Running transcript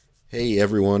Hey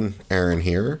everyone, Aaron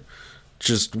here.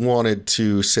 Just wanted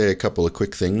to say a couple of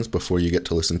quick things before you get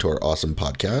to listen to our awesome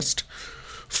podcast.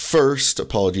 First,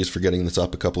 apologies for getting this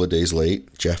up a couple of days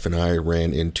late. Jeff and I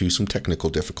ran into some technical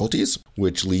difficulties,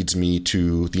 which leads me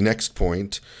to the next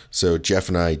point. So Jeff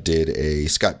and I did a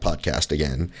Skype podcast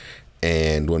again.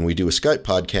 And when we do a Skype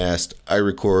podcast, I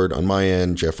record on my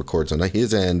end, Jeff records on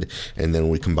his end, and then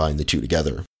we combine the two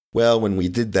together. Well, when we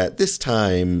did that this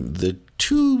time, the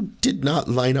two did not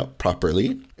line up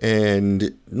properly,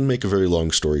 and make a very long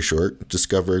story short,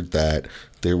 discovered that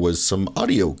there was some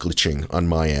audio glitching on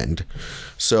my end.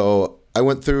 So I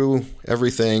went through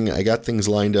everything. I got things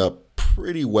lined up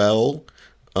pretty well,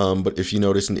 but if you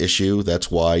notice an issue, that's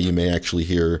why you may actually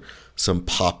hear some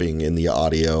popping in the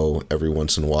audio every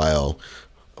once in a while.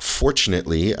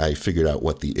 Fortunately, I figured out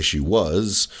what the issue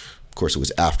was. Of course, it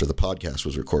was after the podcast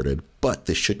was recorded, but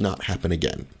this should not happen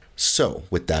again. So,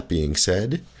 with that being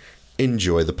said,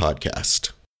 enjoy the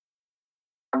podcast.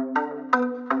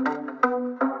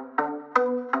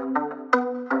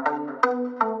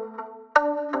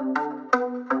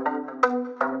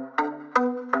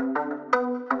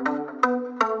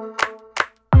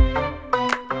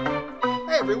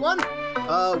 Hey everyone!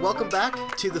 Welcome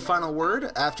back to The Final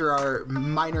Word after our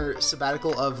minor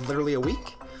sabbatical of literally a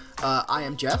week. I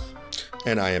am Jeff.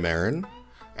 And I am Aaron.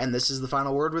 And this is The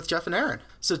Final Word with Jeff and Aaron.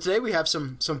 So today we have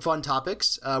some fun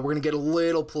topics. We're going to get a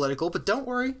little political, but don't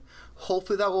worry.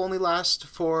 Hopefully that will only last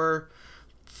for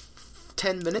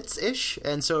 10 minutes-ish.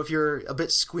 And so if you're a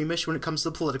bit squeamish when it comes to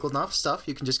the political stuff,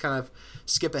 you can just kind of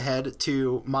skip ahead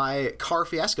to my car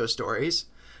fiasco stories.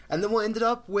 And then we'll end it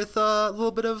up with a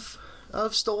little bit of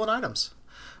stolen items.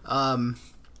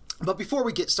 But before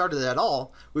we get started at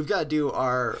all, we've got to do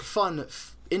our fun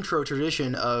intro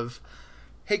tradition of,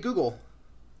 hey Google,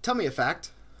 tell me a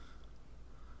fact.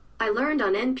 I learned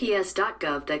on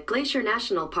nps.gov that Glacier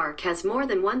National Park has more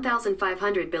than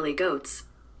 1,500 billy goats.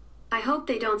 I hope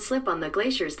they don't slip on the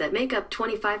glaciers that make up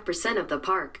 25% of the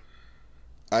park.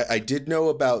 I did know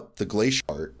about the glacier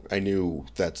part. I knew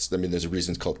there's a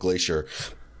reason it's called Glacier.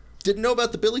 Didn't know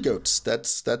about the billy goats.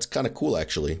 That's kind of cool,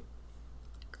 actually.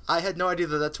 I had no idea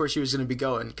that that's where she was going to be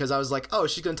going, because I was like, oh,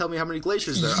 she's going to tell me how many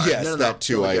glaciers there are. Yes, no, that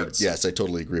too. Goats. I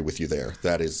totally agree with you there.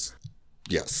 That is,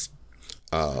 yes.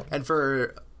 And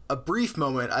for a brief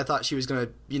moment, I thought she was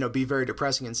going to, be very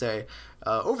depressing and say,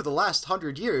 over the last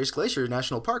 100 years, Glacier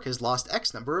National Park has lost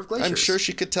X number of glaciers. I'm sure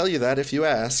she could tell you that if you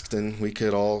asked, and we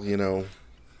could all,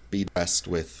 be blessed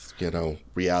with,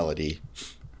 reality.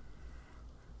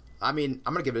 I mean,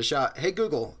 I'm going to give it a shot. Hey,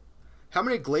 Google, how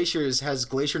many glaciers has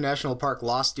Glacier National Park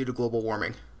lost due to global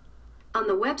warming? On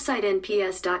the website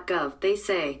nps.gov, they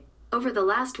say, over the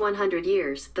last 100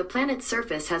 years, the planet's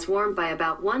surface has warmed by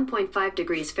about 1.5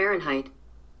 degrees Fahrenheit.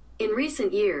 In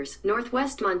recent years,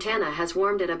 northwest Montana has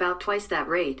warmed at about twice that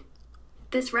rate.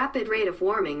 This rapid rate of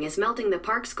warming is melting the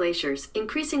park's glaciers,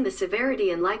 increasing the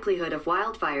severity and likelihood of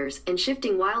wildfires, and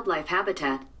shifting wildlife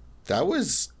habitat. That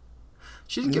was...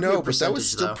 She didn't give me a percentage, but that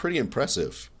was still though. pretty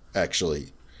impressive,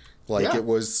 actually. It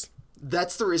was...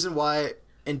 That's the reason why,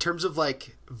 in terms of,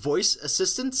 voice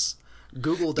assistance,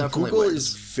 Google definitely wins.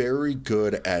 Is very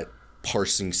good at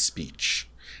parsing speech.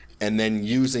 And then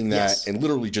using that and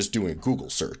literally just doing a Google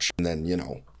search. And then,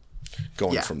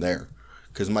 going from there.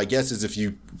 Because my guess is if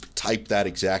you type that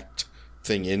exact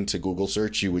thing into Google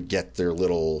search, you would get their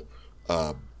little,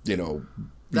 little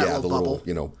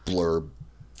blurb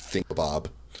thingamabob.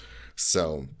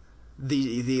 So...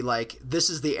 this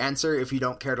is the answer if you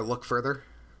don't care to look further.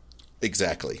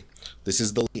 Exactly. This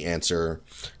is the answer,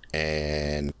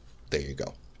 and there you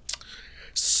go.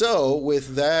 So,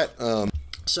 with that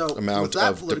amount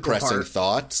of depressing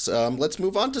thoughts, let's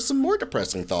move on to some more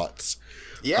depressing thoughts.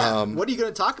 Yeah. What are you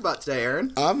going to talk about today,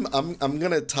 Aaron? I'm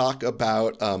going to talk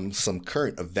about some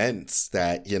current events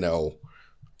that,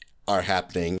 are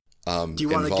happening Do you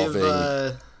want to give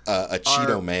a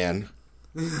Cheeto man.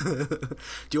 Do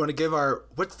you want to give our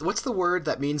what's the word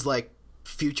that means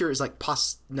future is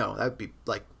no, that would be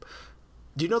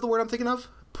do you know the word I'm thinking of?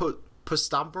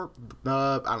 Postomper?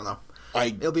 I don't know.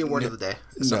 It'll be a word of the day.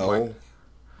 No,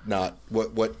 not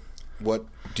what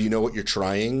do you know what you're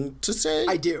trying to say?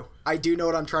 I do know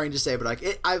what I'm trying to say, but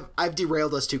I've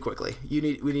derailed us too quickly. We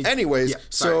need. Anyways,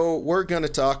 so we're gonna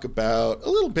talk about a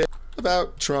little bit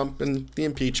about Trump and the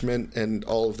impeachment and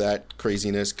all of that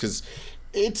craziness, because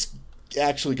it's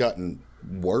actually gotten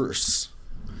worse.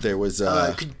 There was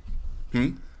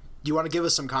do you want to give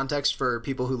us some context for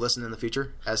people who listen in the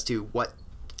future as to what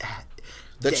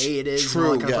day it is?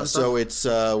 True. So it's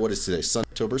what is today? Sunday,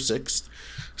 October 6th.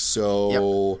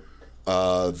 So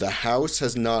the House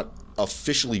has not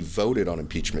officially voted on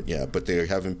impeachment yet, but they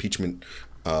have impeachment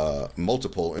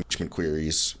multiple impeachment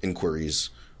inquiries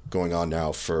going on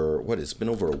now for, it's been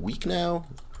over a week now?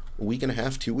 A week and a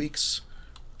half, 2 weeks?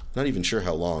 Not even sure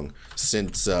how long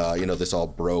since, this all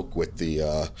broke with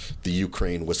the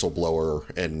Ukraine whistleblower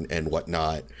and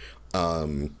whatnot.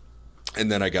 And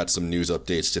then I got some news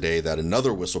updates today that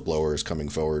another whistleblower is coming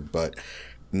forward, but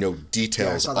no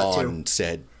details on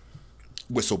said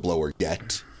whistleblower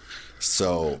yet.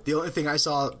 So the only thing I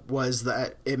saw was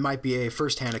that it might be a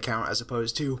first-hand account as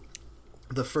opposed to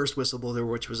the first whistleblower,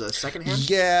 which was a second-hand.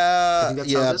 Yeah,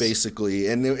 basically,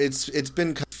 and it's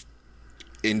been kind of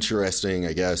interesting,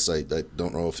 I guess. I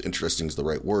don't know if interesting is the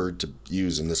right word to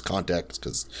use in this context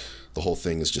because the whole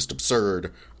thing is just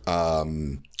absurd.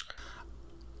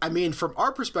 I mean, from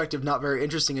our perspective, not very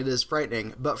interesting. It is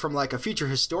frightening, but from like a future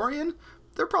historian,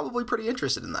 they're probably pretty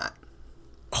interested in that.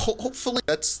 Hopefully,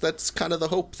 that's kind of the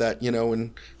hope that,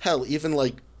 and hell, even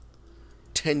like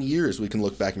 10 years, we can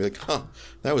look back and be like,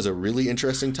 that was a really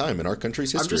interesting time in our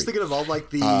country's history. I'm just thinking of all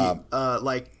like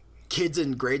the kids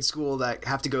in grade school that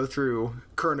have to go through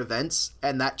current events,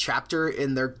 and that chapter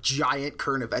in their giant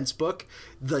current events book,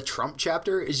 the Trump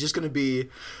chapter, is just going to be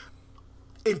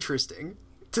interesting,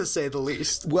 to say the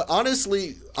least. Well,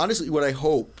 honestly, what I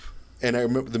hope, and I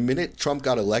remember the minute Trump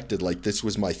got elected, like, this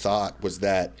was my thought, was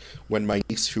that when my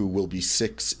niece, who will be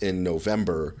 6 in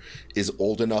November, is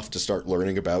old enough to start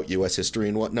learning about U.S. history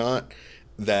and whatnot,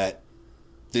 that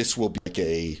this will be like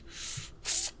a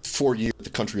 4 year the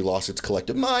country lost its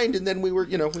collective mind, and then we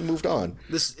moved on.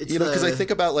 Because I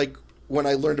think about, like, when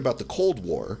I learned about the Cold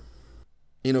War,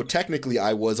 technically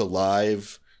I was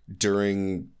alive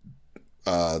during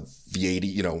the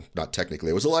 80s, not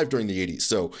technically, I was alive during the 80s,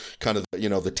 so kind of,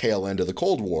 the tail end of the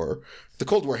Cold War. The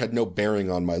Cold War had no bearing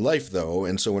on my life, though,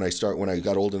 and so when I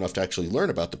got old enough to actually learn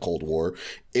about the Cold War,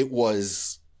 it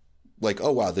was like,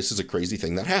 oh wow, this is a crazy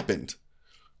thing that happened,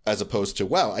 as opposed to,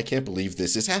 wow, I can't believe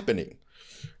this is happening.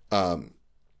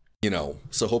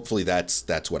 So hopefully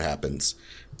that's what happens,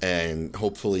 and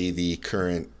hopefully the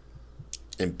current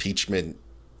impeachment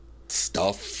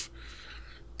stuff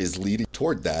is leading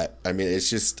toward that. I mean, it's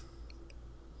just,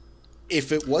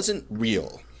 if it wasn't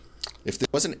real, if it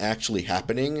wasn't actually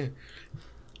happening,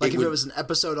 like if it was an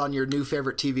episode on your new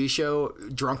favorite TV show,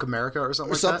 Drunk America or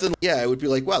something like that? Yeah, it would be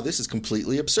like, wow, this is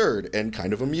completely absurd and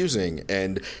kind of amusing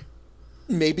and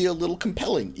maybe a little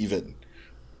compelling even.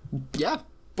 Yeah.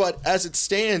 But as it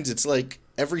stands, it's like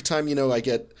every time, I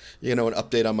get, an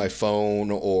update on my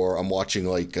phone, or I'm watching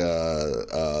like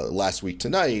Last Week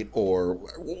Tonight or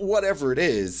whatever it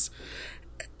is,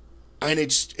 and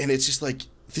it's just like,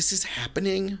 this is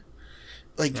happening.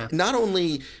 Like, not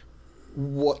only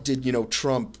what did,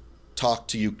 Trump talk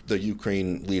to the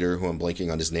Ukraine leader, who I'm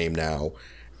blanking on his name now,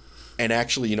 and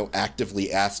actually,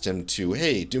 actively asked him to,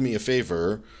 hey, do me a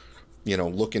favor,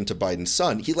 look into Biden's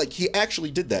son. He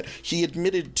actually did that. He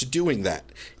admitted to doing that.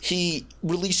 He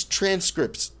released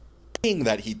transcripts saying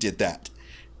that he did that.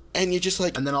 And you're just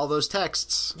like... And then all those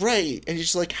texts. Right. And you're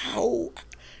just like, how...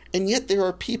 And yet there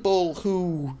are people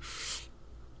who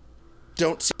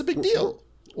don't see the big deal.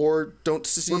 Or don't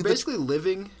see We're basically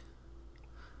living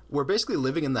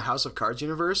in the House of Cards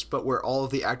universe, but where all of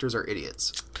the actors are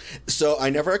idiots. So I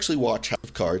never actually watched House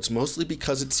of Cards, mostly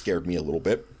because it scared me a little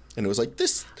bit. And it was like,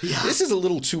 this is a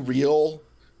little too real.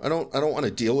 I don't want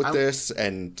to deal with this.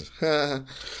 And I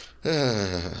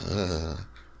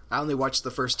only watched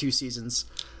the first 2 seasons.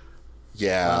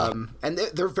 Yeah. And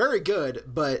they're very good,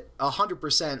 but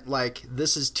 100% like,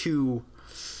 this is too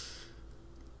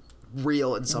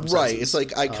real in some senses. Right. It's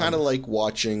like, I kind of like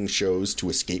watching shows to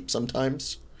escape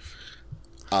sometimes.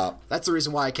 That's the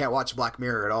reason why I can't watch Black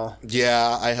Mirror at all.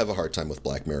 Yeah, I have a hard time with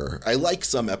Black Mirror. I like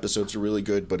some episodes are really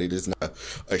good, but it is not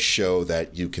a show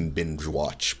that you can binge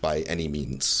watch by any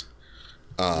means.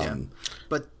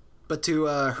 But to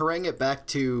harangue it back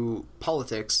to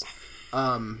politics,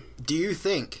 do you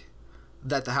think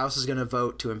that the House is going to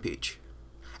vote to impeach?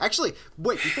 Actually,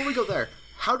 wait, before we go there,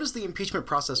 how does the impeachment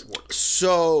process work?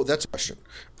 So, that's a question.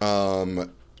 And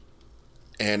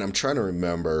I'm trying to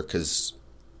remember, because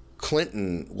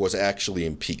Clinton was actually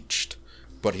impeached,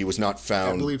 but he was not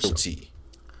found guilty.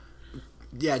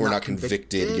 Yeah, or not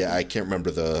convicted. Yeah, I can't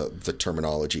remember the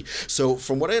terminology. So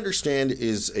from what I understand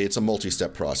is it's a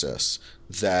multi-step process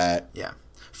that... Yeah.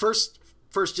 First,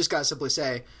 just gotta simply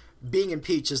say, being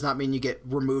impeached does not mean you get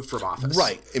removed from office.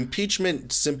 Right.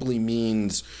 Impeachment simply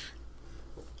means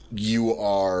you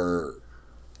are...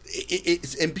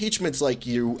 impeachment's like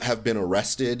you have been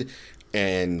arrested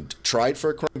and tried for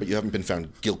a crime, but you haven't been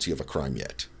found guilty of a crime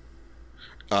yet.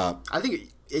 I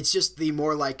think it's just the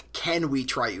more like, can we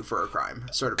try you for a crime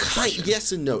sort of question.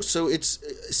 Yes and no. So it's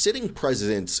sitting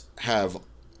presidents have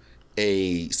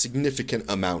a significant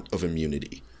amount of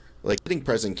immunity. Like, sitting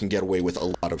president can get away with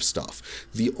a lot of stuff.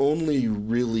 The only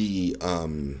really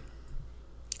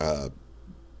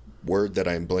word that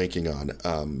I'm blanking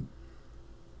on,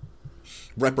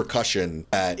 repercussion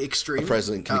that Extreme? a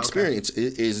president can experience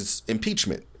is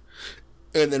impeachment.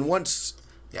 And then once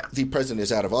the president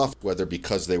is out of office, whether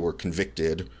because they were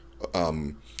convicted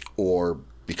or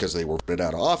because they were put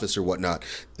out of office or whatnot,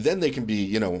 then they can be,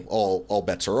 you know, all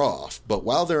bets are off. But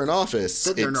while they're in office,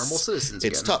 then they're normal citizens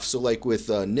it's again. tough. So like with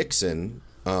Nixon,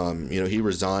 you know, he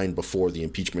resigned before the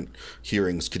impeachment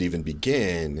hearings could even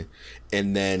begin.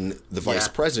 And then the vice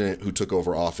president who took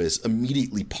over office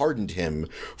immediately pardoned him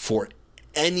for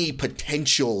any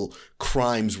potential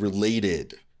crimes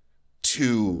related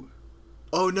to...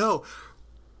 Oh, no.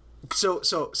 So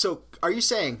are you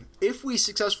saying if we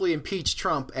successfully impeach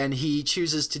Trump and he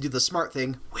chooses to do the smart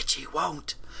thing, which he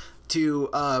won't, to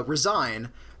resign,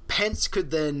 Pence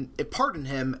could then pardon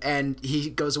him and he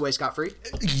goes away scot-free?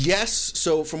 Yes.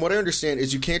 So from what I understand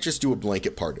is you can't just do a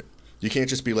blanket pardon. You can't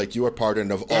just be like, you are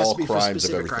pardoned of all crimes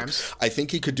of everything. Crimes. I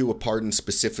think he could do a pardon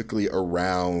specifically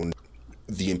around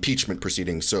the impeachment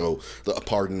proceedings, so a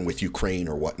pardon with Ukraine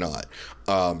or whatnot.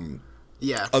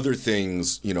 Other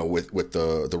things, you know, with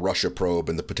the Russia probe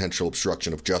and the potential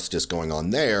obstruction of justice going on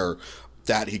there,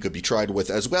 that he could be tried with,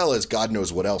 as well as God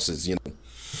knows what else is, you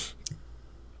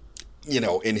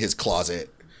know, in his closet.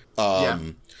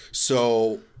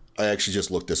 So I actually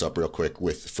just looked this up real quick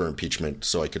for impeachment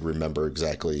so I could remember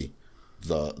exactly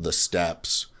the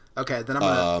steps. Okay, then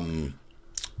I'm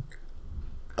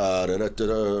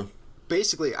gonna...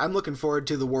 Basically, I'm looking forward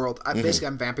to the world. Basically,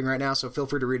 I'm vamping right now, so feel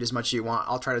free to read as much as you want.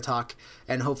 I'll try to talk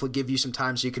and hopefully give you some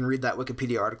time so you can read that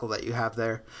Wikipedia article that you have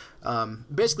there.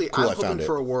 Basically, cool, I'm hoping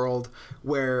for a world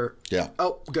where... Yeah.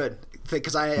 Oh, good.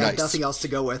 Because I have nothing else to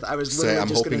go with. I was literally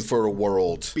just hoping for a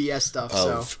world BS stuff.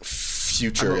 Of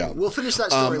future. Yeah. We'll finish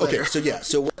that story later. Okay,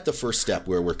 so we're at the first step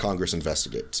where Congress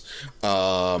investigates.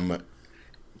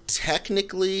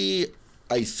 Technically,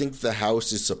 I think the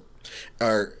House is...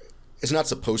 It's not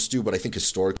supposed to, but I think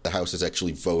historically the House has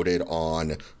actually voted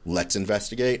on let's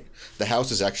investigate. The House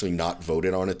has actually not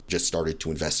voted on it, just started to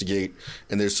investigate.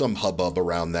 And there's some hubbub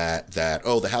around that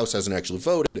the House hasn't actually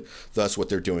voted, thus what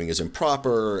they're doing is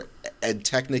improper. And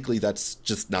technically that's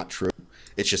just not true.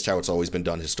 It's just how it's always been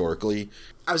done historically.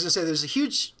 I was going to say there's a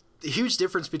huge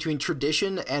difference between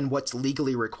tradition and what's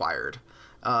legally required.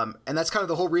 And that's kind of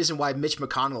the whole reason why Mitch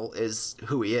McConnell is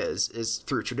who he is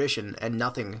through tradition and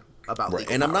nothing about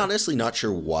legal And power. I'm honestly not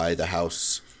sure why the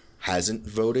House hasn't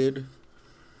voted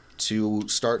to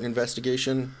start an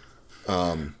investigation.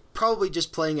 Probably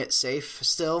just playing it safe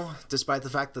still, despite the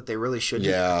fact that they really shouldn't.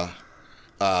 Yeah.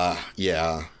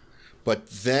 But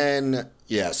then,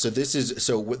 so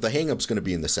the hang-up's going to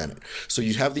be in the Senate. So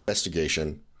you have the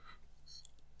investigation,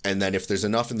 and then if there's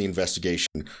enough in the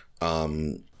investigation,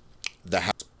 the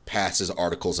House passes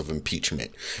articles of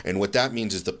impeachment. And what that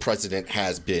means is the president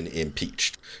has been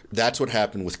impeached. That's what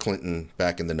happened with Clinton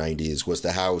back in the 90s, was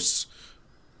the House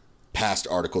passed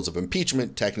articles of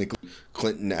impeachment. Technically,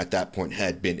 Clinton at that point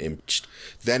had been impeached.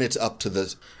 Then it's up to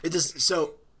the...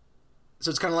 So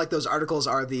it's kind of like those articles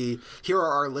are here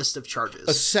are our list of charges.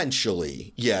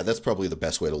 Essentially. Yeah, that's probably the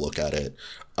best way to look at it.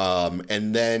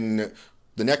 And then...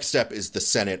 the next step is the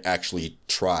Senate actually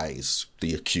tries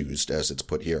the accused, as it's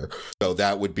put here. So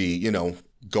that would be,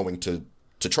 going to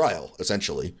trial,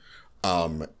 essentially.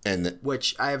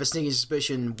 Which I have a sneaking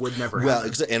suspicion would never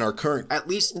happen. Well,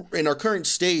 in our current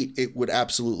state, it would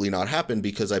absolutely not happen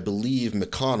because I believe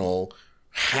McConnell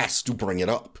has to bring it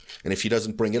up. And if he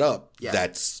doesn't bring it up,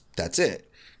 that's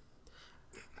it.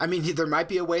 I mean, there might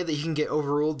be a way that he can get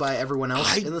overruled by everyone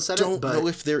else in the Senate. I don't know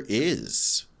if there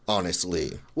is.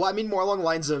 Honestly. Well, I mean more along the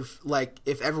lines of,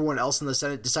 if everyone else in the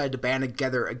Senate decided to band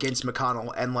together against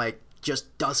McConnell and,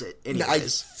 just does it anyways. I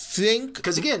think...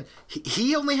 Because, again,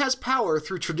 he only has power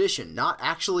through tradition, not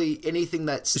actually anything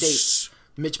that states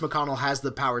Mitch McConnell has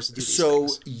the powers to do these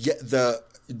things.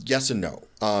 Yes and no.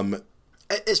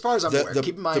 As far as I'm aware,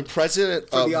 keep in mind, for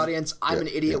the audience, I'm an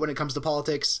idiot when it comes to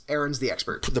politics. Aaron's the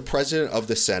expert. The president of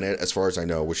the Senate, as far as I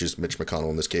know, which is Mitch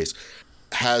McConnell in this case,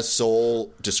 has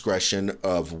sole discretion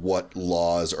of what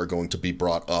laws are going to be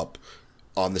brought up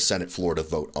on the Senate floor to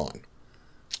vote on.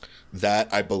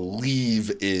 That, I believe,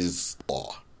 is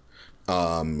law.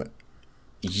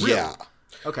 Really?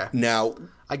 Okay. Now,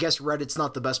 I guess Reddit's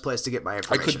not the best place to get my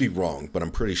information. I could be wrong, but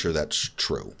I'm pretty sure that's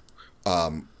true.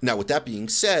 Now, with that being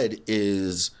said,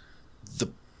 is the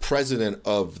president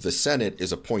of the Senate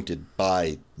is appointed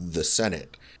by the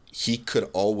Senate. He could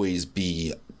always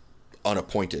be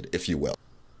unappointed, if you will.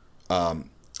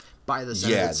 By by the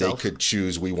Senate itself. They could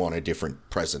choose, we want a different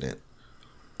president.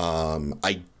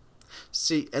 I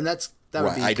see, and that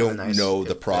would be I don't nice know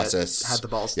the process. Had the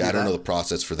balls. I don't know the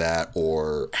process for that,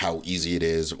 or how easy it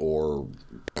is, or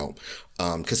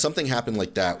because something happened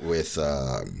like that with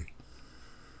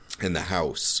in the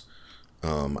House.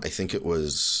 I think it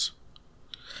was.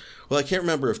 Well, I can't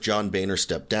remember if John Boehner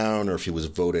stepped down or if he was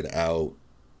voted out.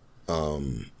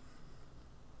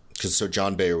 Because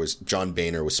John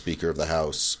Boehner was Speaker of the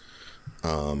House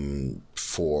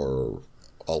for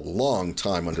a long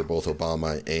time under both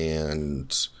Obama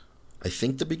and I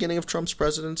think the beginning of Trump's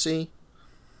presidency,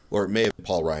 or it may have been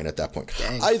Paul Ryan at that point.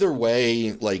 Dang. Either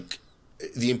way, like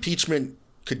the impeachment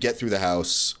could get through the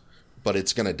House, but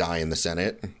it's going to die in the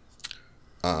Senate,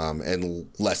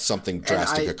 unless something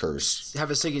drastic occurs. I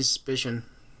have a sneaking suspicion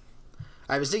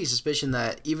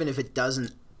that even if it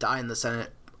doesn't die in the Senate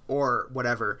or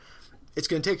whatever, it's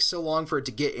going to take so long for it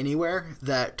to get anywhere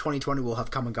that 2020 will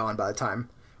have come and gone by the time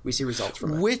we see results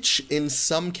from it. Which, in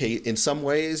some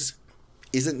ways,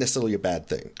 isn't necessarily a bad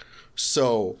thing.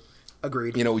 So,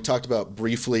 agreed. We talked about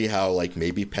briefly how, like,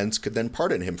 maybe Pence could then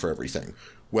pardon him for everything.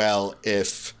 Well,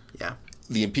 if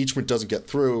the impeachment doesn't get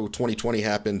through, 2020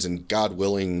 happens, and God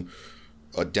willing,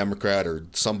 a Democrat or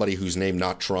somebody whose name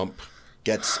not Trump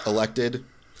gets elected,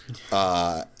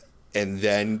 and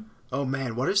then... Oh,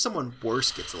 man, what if someone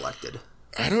worse gets elected?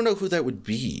 I don't know who that would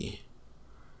be.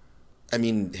 I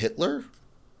mean, Hitler?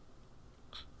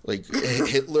 Like,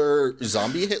 Hitler,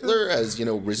 zombie Hitler has,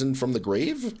 risen from the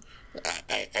grave?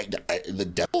 The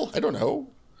devil? I don't know.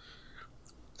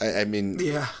 I mean...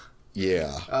 Yeah.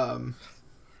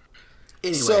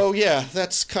 Anyway. So,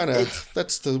 that's kind of...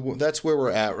 That's where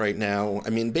we're at right now. I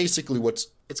mean, basically what's...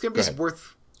 It's going to be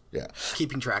worth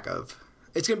keeping track of.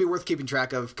 It's going to be worth keeping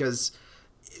track of because...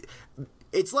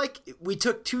 It's like we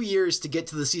took 2 years to get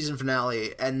to the season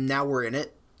finale, and now we're in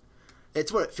it. It's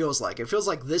what it feels like. It feels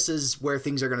like this is where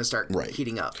things are going to start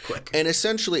heating up quick. And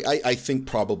essentially, I think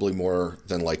probably more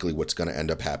than likely what's going to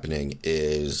end up happening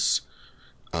is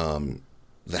the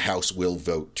House will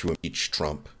vote to impeach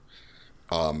Trump.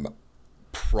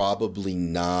 Probably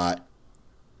not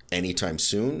anytime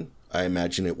soon. I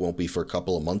imagine it won't be for a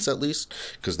couple of months at least,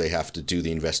 because they have to do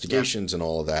the investigations and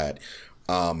all of that.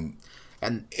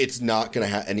 And it's not going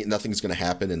to nothing's going to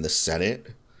happen in the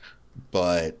Senate,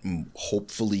 but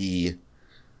hopefully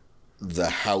the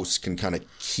House can kind of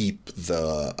keep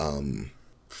the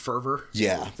fervor.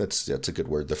 Yeah, that's a good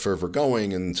word. The fervor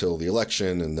going until the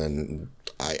election, and then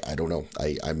I don't know.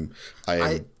 I am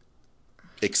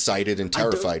excited and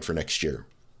terrified for next year.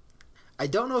 I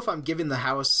don't know if I'm giving the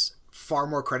House far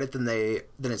more credit than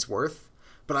it's worth,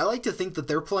 but I like to think that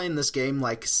they're playing this game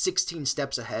like 16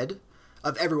 steps ahead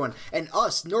of everyone. And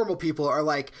us, normal people, are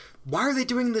like, why are they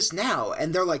doing this now?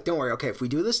 And they're like, don't worry, okay, if we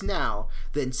do this now,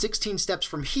 then 16 steps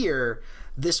from here,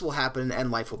 this will happen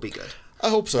and life will be good. I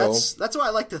hope so. That's what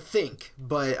I like to think,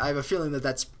 but I have a feeling that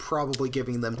that's probably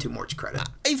giving them too much credit.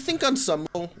 I think on some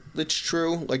level it's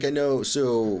true. Like, I know,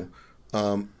 so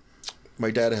my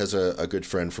dad has a good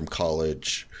friend from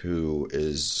college who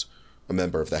is a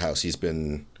member of the House. He's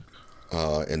been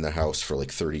in the House for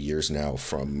like 30 years now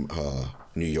from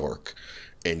New York,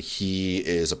 and he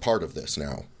is a part of this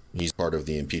now. He's part of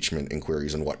the impeachment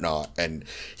inquiries and whatnot, and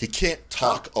he can't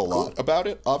talk a lot about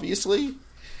it, obviously,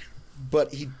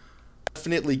 but he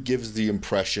definitely gives the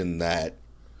impression that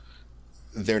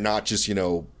they're not just,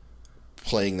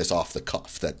 playing this off the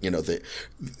cuff, that,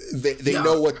 they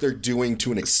know what they're doing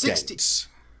to an extent.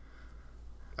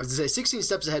 I was going to say 16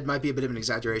 steps ahead might be a bit of an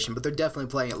exaggeration, but they're definitely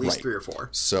playing at least 3 or 4.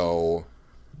 So...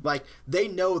 Like, they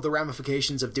know the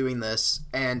ramifications of doing this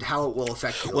and how it will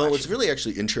affect the election. Well, what's really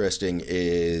actually interesting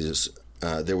is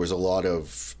there was a lot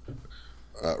of...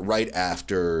 right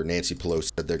after Nancy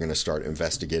Pelosi said they're going to start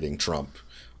investigating Trump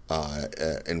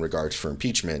in regards for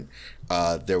impeachment,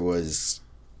 there was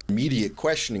immediate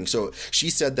questioning. So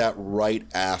she said that right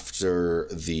after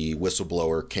the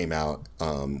whistleblower came out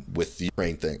with the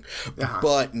Ukraine thing.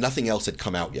 But nothing else had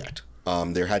come out yet.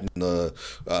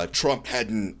 Trump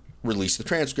hadn't released the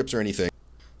transcripts or anything.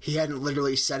 He hadn't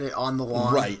literally said it on the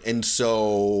lawn. Right. And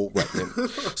so,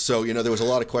 so, there was a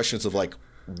lot of questions of like,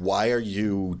 why are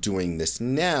you doing this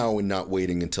now and not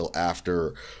waiting until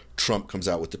after Trump comes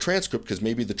out with the transcript? Because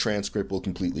maybe the transcript will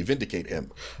completely vindicate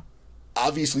him.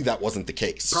 Obviously, that wasn't the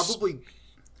case. Probably,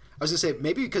 I was going to say,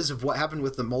 maybe because of what happened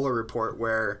with the Mueller report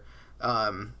where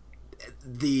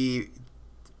the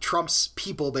Trump's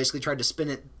people basically tried to spin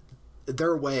it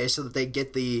their way so that they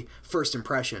get the first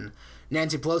impression.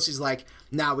 Nancy Pelosi's like,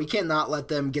 nah, we cannot let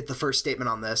them get the first statement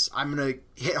on this. I'm going to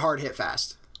hit hard, hit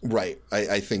fast. Right.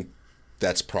 I think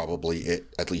that's probably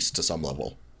it, at least to some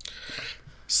level.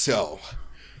 So,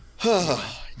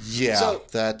 yeah, So,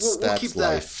 that's keep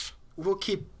life. We'll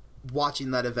keep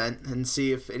watching that event and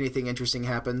see if anything interesting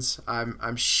happens.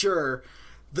 I'm sure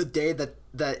the day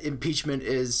that impeachment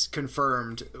is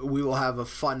confirmed, we will have a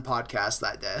fun podcast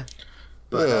that day.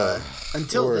 But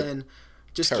until then,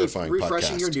 just keep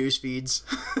refreshing your news feeds.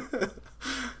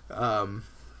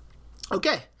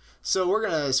 Okay, so we're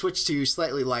gonna switch to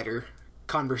slightly lighter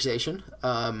conversation.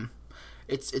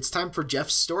 It's time for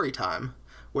Jeff's story time,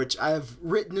 which I have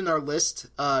written in our list,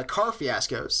 car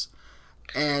fiascos.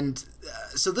 And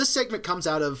so this segment comes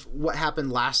out of what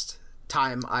happened last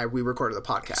time we recorded the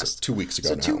podcast. So 2 weeks ago.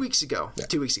 So 2 weeks ago. Yeah.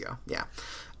 2 weeks ago, yeah.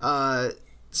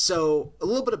 So a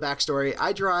little bit of backstory.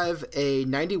 I drive a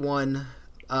 91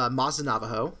 Mazda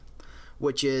Navajo,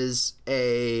 which is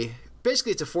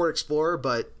basically it's a Ford Explorer,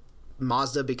 but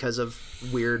Mazda because of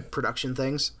weird production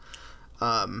things.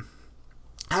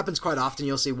 Happens quite often.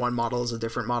 You'll see one model is a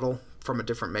different model from a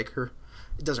different maker.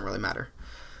 It doesn't really matter.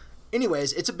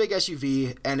 Anyways, it's a big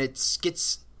SUV, and it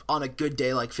gets on a good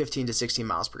day like 15 to 16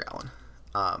 miles per gallon.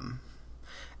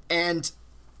 And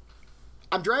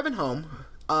I'm driving home.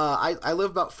 I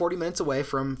live about 40 minutes away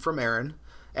from Aaron,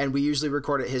 and we usually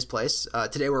record at his place.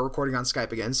 Today we're recording on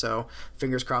Skype again, so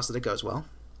fingers crossed that it goes well.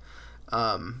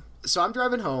 So I'm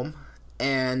driving home,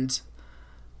 and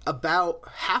about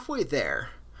halfway there,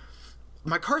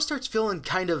 my car starts feeling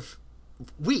kind of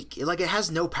weak. Like it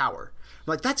has no power.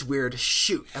 I'm like, that's weird.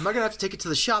 Shoot. Am I going to have to take it to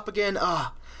the shop again?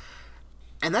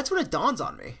 And that's when it dawns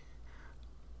on me.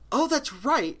 Oh, that's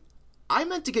right. I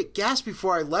meant to get gas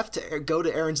before I left to go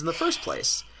to Aaron's in the first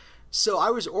place. So I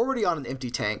was already on an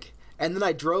empty tank, and then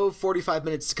I drove 45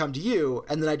 minutes to come to you,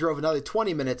 and then I drove another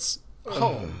 20 minutes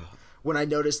home when I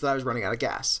noticed that I was running out of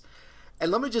gas.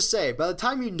 And let me just say, by the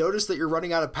time you notice that you're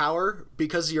running out of power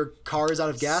because your car is out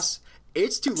of gas,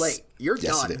 it's too late. You're done.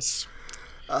 Yes, it is.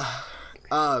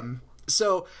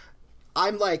 So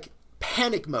I'm like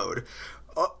panic mode.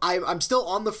 I'm still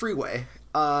on the freeway,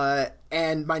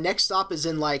 and my next stop is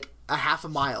in like a half a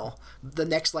mile. The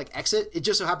next like exit, it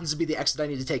just so happens to be the exit I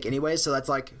need to take anyway, so that's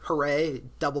like hooray,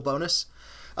 double bonus.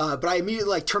 But I immediately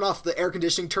like turn off the air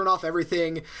conditioning, turn off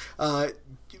everything,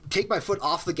 take my foot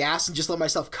off the gas, and just let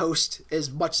myself coast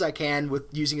as much as I can with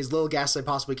using as little gas as I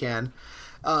possibly can.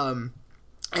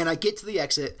 And I get to the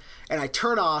exit, and I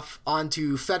turn off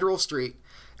onto Federal Street,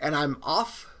 and I'm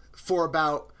off for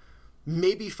about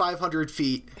maybe 500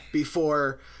 feet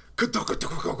before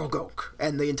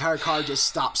and the entire car just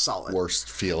stops solid. Worst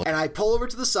feeling. And I pull over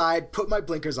to the side, put my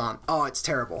blinkers on. Oh, it's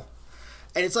terrible.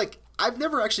 And it's like, I've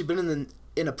never actually been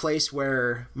in a place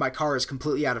where my car is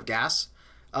completely out of gas,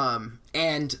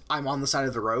 and I'm on the side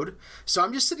of the road. So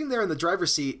I'm just sitting there in the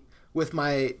driver's seat with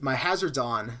my hazards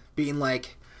on, being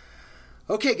like,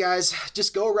 okay, guys,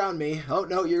 just go around me. Oh,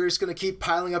 no, you're just going to keep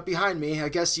piling up behind me. I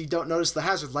guess you don't notice the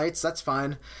hazard lights. That's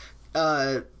fine.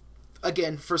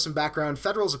 Again, for some background,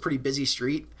 Federal's a pretty busy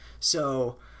street,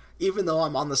 so even though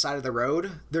I'm on the side of the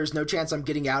road, there's no chance I'm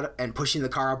getting out and pushing the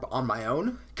car up on my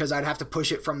own, because I'd have to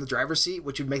push it from the driver's seat,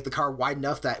 which would make the car wide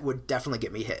enough that would definitely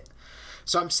get me hit.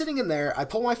 So I'm sitting in there, I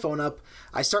pull my phone up,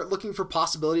 I start looking for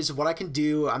possibilities of what I can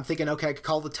do. I'm thinking, okay, I could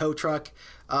call the tow truck,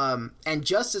 and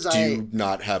just as Do you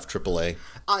not have AAA?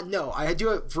 No, I do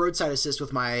have roadside assist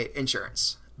with my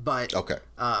insurance, but okay.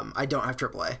 I don't have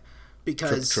AAA.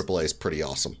 Because AAA is pretty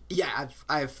awesome. Yeah,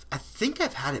 I think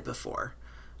I've had it before,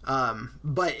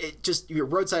 but it just your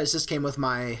roadside assist came with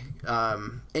my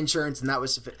insurance, and that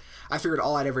was I figured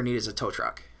all I'd ever need is a tow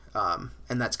truck,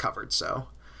 and that's covered. So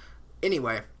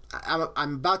anyway,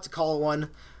 I'm about to call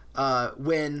one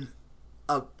when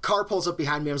a car pulls up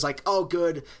behind me. I was like, "Oh,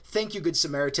 good, thank you, Good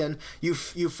Samaritan. You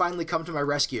finally come to my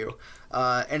rescue,"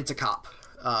 and it's a cop,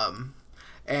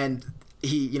 and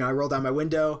he, I roll down my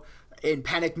window. In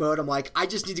panic mode, I'm like, I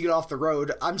just need to get off the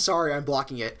road. I'm sorry, I'm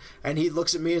blocking it. And he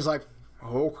looks at me and is like,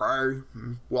 okay.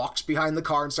 Walks behind the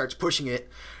car and starts pushing it.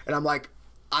 And I'm like,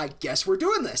 I guess we're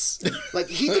doing this. Like,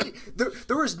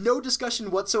 there was no discussion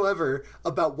whatsoever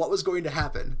about what was going to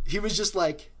happen. He was just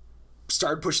like,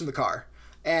 started pushing the car.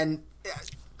 And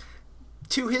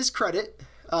to his credit,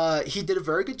 he did a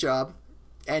very good job.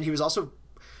 And he was also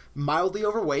mildly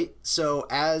overweight. So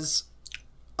as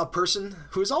a person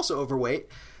who is also overweight,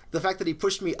 the fact that he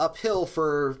pushed me uphill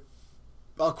for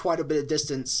quite a bit of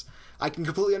distance, I can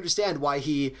completely understand why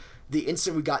the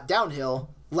instant we got downhill,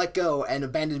 let go and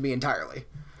abandoned me entirely.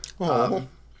 So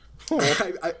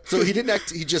he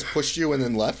didn't he just pushed you and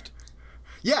then left?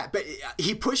 Yeah, but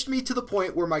he pushed me to the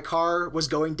point where my car was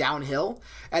going downhill,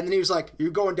 and then he was like,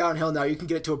 you're going downhill now, you can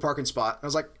get it to a parking spot. I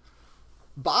was like,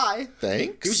 bye.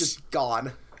 Thanks. He was just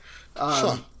gone.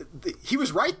 He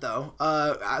was right, though.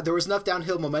 There was enough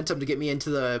downhill momentum to get me into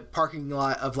the parking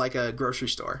lot of, like, a grocery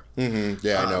store. Mm-hmm.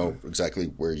 Yeah, I know exactly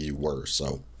where you were,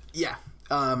 so. Yeah.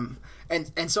 And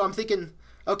so I'm thinking,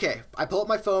 okay, I pull up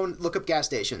my phone, look up gas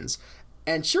stations,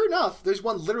 and sure enough, there's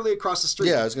one literally across the street.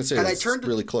 Yeah, I was going to say, it's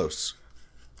really close.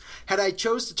 Had I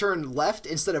chose to turn left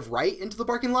instead of right into the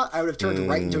parking lot, I would have turned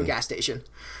right into a gas station.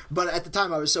 But at the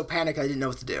time, I was so panicked, I didn't know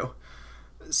what to do.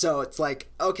 So it's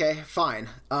like, okay, fine.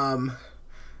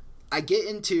 I get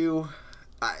into...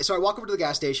 so I walk over to the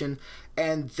gas station,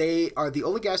 and they are the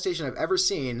only gas station I've ever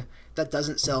seen that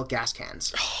doesn't sell gas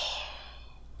cans.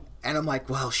 And I'm like,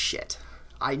 well, shit.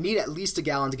 I need at least a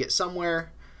gallon to get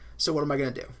somewhere, so what am I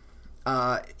going to do?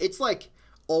 It's like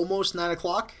almost 9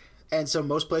 o'clock, and so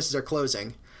most places are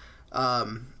closing.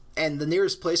 And the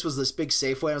nearest place was this big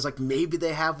Safeway. I was like, maybe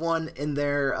they have one in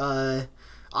their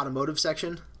automotive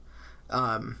section.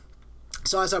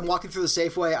 So as I'm walking through the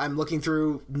Safeway, I'm looking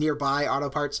through nearby auto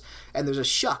parts, and there's a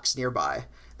Shucks nearby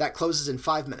that closes in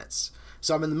 5 minutes.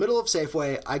 So I'm in the middle of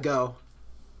Safeway. I go,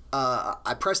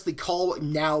 I press the call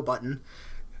now button.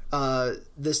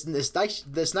 This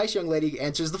nice young lady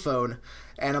answers the phone,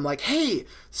 and I'm like, hey,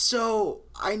 so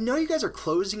I know you guys are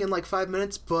closing in like 5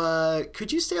 minutes, but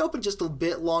could you stay open just a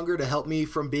bit longer to help me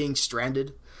from being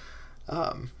stranded?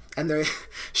 And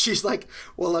she's like,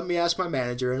 well, let me ask my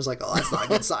manager. And I was like, oh, that's not a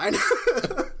good sign.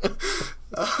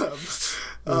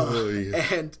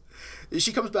 And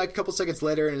she comes back a couple seconds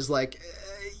later and is like,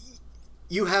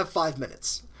 you have 5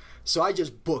 minutes. So I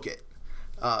just book it.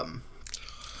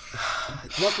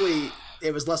 Luckily,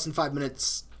 it was less than 5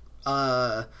 minutes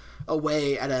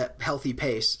away at a healthy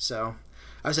pace. So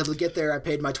I was able to get there. I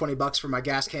paid my $20 for my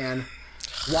gas can.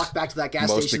 Walked back to that gas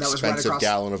station that was right across. Most expensive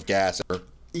gallon of gas ever.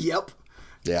 Yep.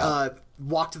 Yeah.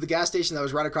 Walked to the gas station that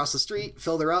was right across the street.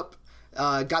 Filled her up.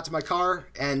 Got to my car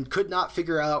and could not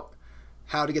figure out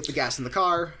how to get the gas in the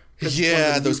car.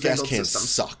 Yeah, those gas cans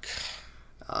suck.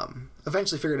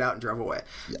 Eventually figured it out and drove away.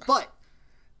 Yeah. But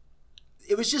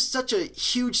it was just such a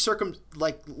huge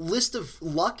list of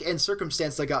luck and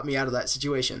circumstance that got me out of that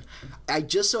situation. I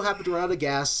just so happened to run out of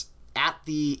gas at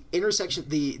the intersection,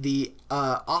 the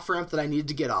off ramp that I needed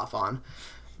to get off on.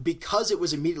 Because it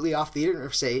was immediately off the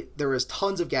interstate, there was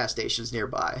tons of gas stations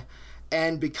nearby.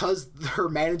 And because her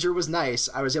manager was nice,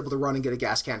 I was able to run and get a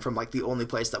gas can from like the only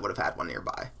place that would have had one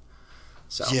nearby.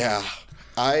 So yeah,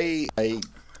 I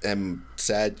am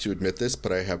sad to admit this,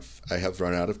 but I have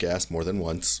run out of gas more than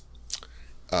once.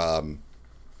 While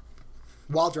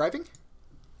driving?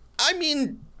 I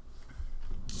mean,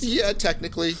 yeah,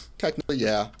 technically,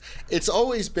 yeah. It's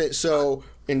always been so.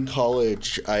 In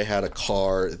college, I had a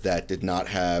car that did not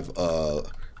have a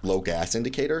low gas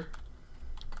indicator.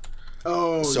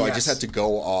 Oh, so yes. I just had to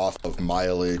go off of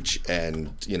mileage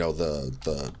and, you know,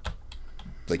 the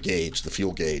gauge, the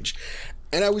fuel gauge.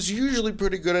 And I was usually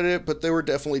pretty good at it, but there were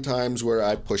definitely times where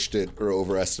I pushed it or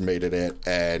overestimated it,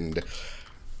 and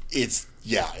it's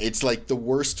like the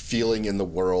worst feeling in the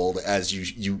world as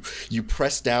you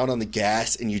press down on the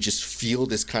gas and you just feel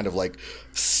this kind of like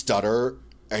stutter.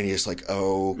 And you're just like,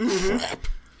 oh, crap.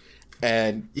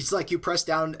 And it's like you press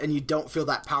down and you don't feel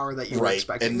that power that you were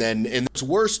expecting. And what's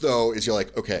worse, though, is you're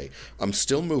like, okay, I'm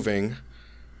still moving.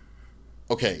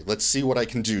 Okay, let's see what I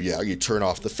can do. Yeah, you turn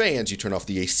off the fans, you turn off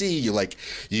the AC,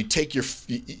 you take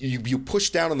you push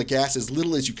down on the gas as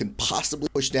little as you can possibly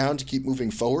push down to keep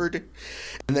moving forward.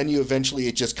 And then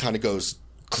it just kind of goes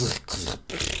click, click.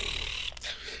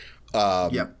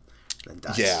 Yep.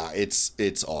 Yeah,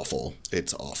 it's awful.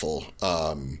 It's awful.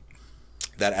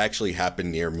 That actually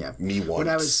happened near me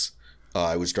once. When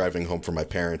I was driving home from my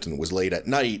parents, and it was late at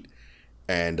night,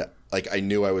 and like I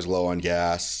knew I was low on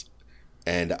gas,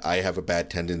 and I have a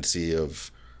bad tendency of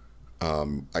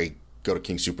I go to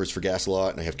King Soopers for gas a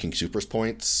lot, and I have King Soopers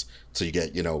points, so you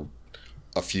get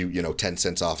a few 10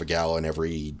 cents off a gallon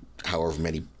every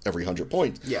 100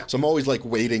 points. Yeah. So I'm always like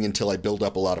waiting until I build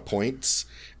up a lot of points,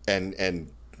 and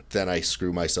then I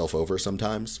screw myself over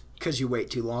sometimes. Because you wait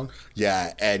too long?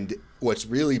 Yeah, and what's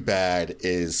really bad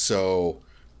is, I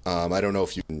don't know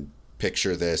if you can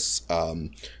picture this.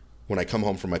 When I come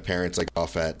home from my parents, I get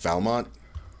off at Valmont,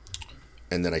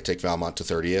 and then I take Valmont to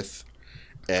 30th.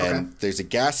 And There's a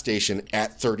gas station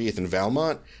at 30th and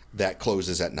Valmont that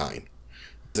closes at 9.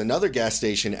 There's another gas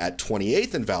station at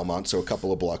 28th and Valmont, so a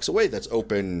couple of blocks away, that's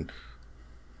open...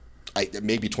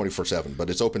 maybe 24/7, but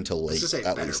it's open till late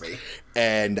at least. Be.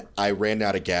 And I ran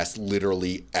out of gas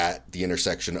literally at the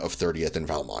intersection of 30th and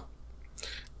Valmont,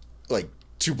 like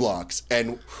 2 blocks.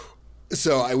 And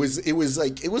So it was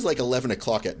like 11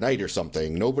 o'clock at night or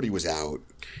something. Nobody was out.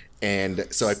 And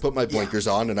so I put my blinkers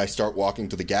on and I start walking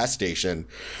to the gas station.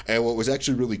 And what was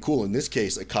actually really cool in this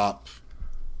case, a cop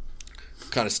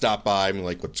kind of stopped by. I'm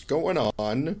like, what's going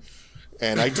on?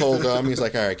 And I told him, he's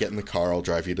like, all right, get in the car. I'll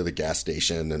drive you to the gas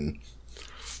station. And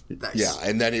Nice. yeah.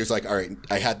 And then he was like, all right,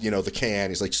 I had, the can.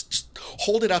 He's like, just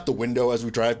hold it out the window as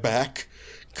we drive back.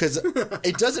 Because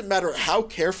it doesn't matter how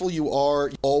careful you are,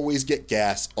 you always get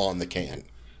gas on the can.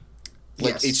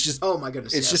 Like, Yes. it's just, oh my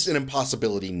goodness, it's just an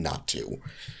impossibility not to.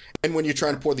 And when you're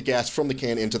trying to pour the gas from the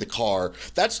can into the car,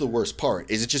 that's the worst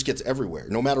part, is it just gets everywhere.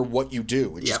 No matter what you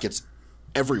do, it just gets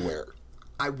everywhere.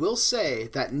 I will say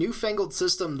that newfangled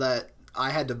system that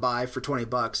I had to buy for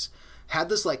 $20 had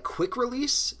this like quick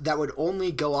release that would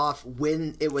only go off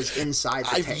when it was inside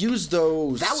the tank. I've used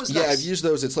those. That was yeah, nice. I've used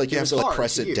those. It's like you have to like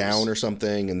press it down or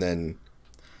something, and then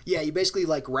yeah, you basically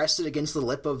like rest it against the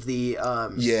lip of the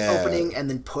opening, and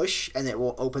then push, and it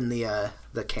will open the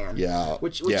can. Yeah,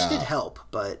 which did help,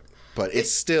 but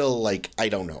it's still like, I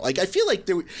don't know. Like, I feel like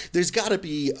there's got to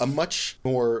be a much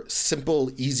more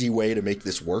simple, easy way to make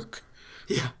this work.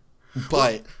 Yeah,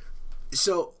 but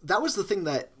so that was the thing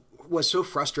that was so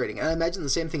frustrating, and I imagine the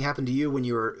same thing happened to you when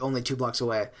you were only 2 blocks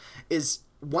away, is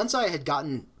once I had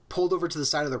gotten pulled over to the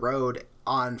side of the road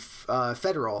on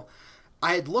Federal,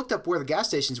 I had looked up where the gas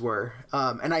stations were,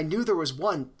 and I knew there was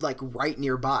one like right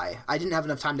nearby. I didn't have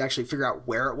enough time to actually figure out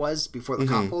where it was before the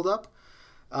cop pulled up.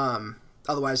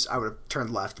 Otherwise, I would have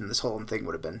turned left, and this whole thing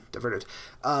would have been diverted.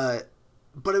 But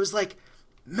it was like,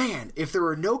 man, if there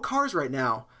were no cars right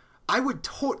now, I would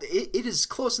it is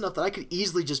close enough that I could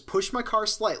easily just push my car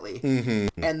slightly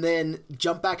and then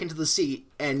jump back into the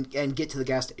seat and get to the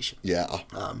gas station. Yeah.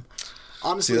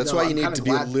 Honestly, see, that's though, why you I'm need kinda to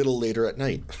be a little later at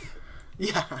night.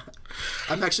 Yeah.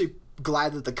 I'm actually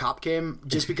glad that the cop came,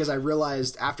 just because I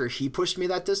realized after he pushed me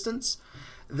that distance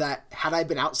that had I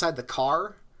been outside the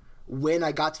car when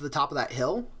I got to the top of that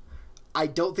hill, I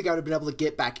don't think I would have been able to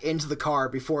get back into the car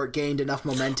before it gained enough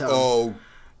momentum. Oh,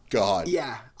 God.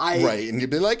 Yeah. Right, and you'd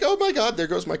be like, oh my God, there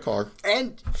goes my car.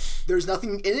 And there's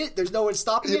nothing in it. There's no one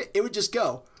stopping it. It would just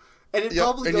go. And it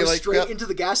probably and goes like, straight into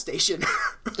the gas station.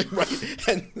 Right,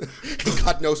 and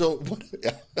God knows what.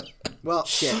 Yeah. Well,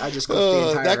 shit, I just clipped the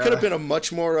entire... That could have been a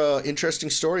much more interesting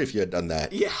story if you had done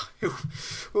that. Yeah.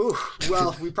 Ooh.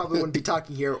 Well, we probably wouldn't be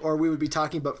talking here, or we would be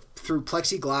talking about through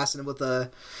plexiglass and with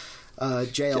a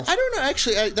jail. I don't know,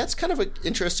 actually. That's kind of an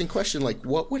interesting question. Like,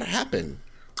 what would happen?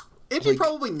 It'd be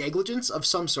probably negligence of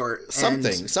some sort.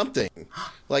 Something.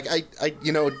 Like, I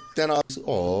then I was,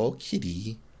 oh,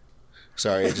 kitty.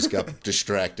 Sorry, I just got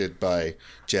distracted by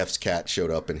Jeff's cat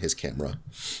showed up in his camera.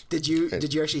 Did you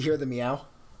actually hear the meow?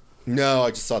 No, I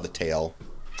just saw the tail.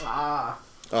 Ah.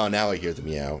 Oh, now I hear the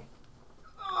meow.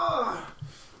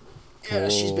 Yeah,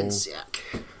 she's been sick.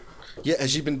 Yeah,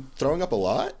 has she been throwing up a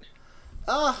lot?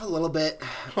 A little bit.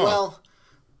 Huh. Well,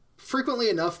 frequently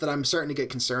enough that I'm starting to get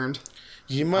concerned.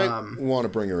 You might want to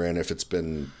bring her in if it's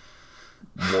been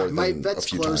more than My vet's a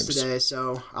few closed times. today,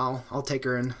 so I'll take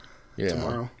her in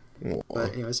tomorrow. Aww.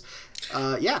 But anyways,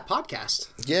 podcast.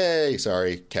 Yay!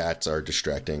 Sorry, cats are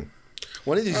distracting.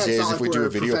 One of these it's days, not if like we do we're a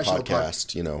a video professional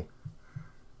podcast,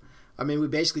 I mean, we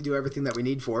basically do everything that we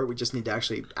need for it. We just need to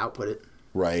actually output it.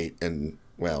 right? And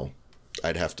well,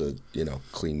 I'd have to,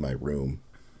 clean my room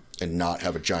and not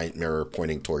have a giant mirror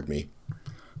pointing toward me.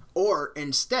 Or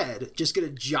instead, just get a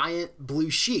giant blue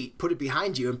sheet, put it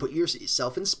behind you, and put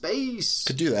yourself in space.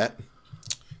 Could do that.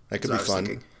 That could be fun.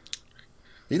 Thinking.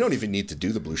 You don't even need to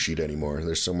do the blue sheet anymore.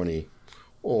 There's so many.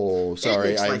 Oh,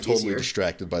 sorry, I am totally easier.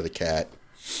 distracted by the cat.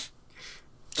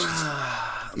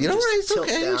 What? It's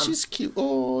okay. Down. She's cute.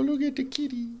 Oh, look at the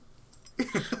kitty.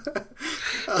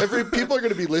 People are going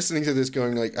to be listening to this,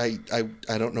 going like, I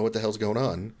don't know what the hell's going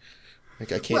on.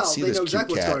 Like, I can't see this cute cat.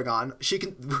 Well, they know exactly what's going on.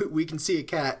 We can see a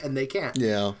cat, and they can't.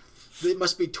 Yeah. It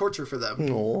must be torture for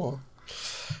them. Oh.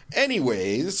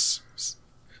 Anyways.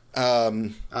 Yeah,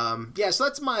 so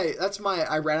that's my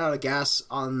I ran out of gas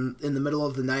in the middle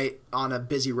of the night on a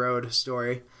busy road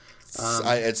story.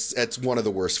 It's one of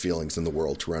the worst feelings in the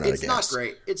world to run out of gas.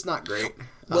 It's not great.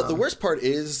 Well, the worst part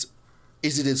is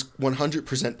it is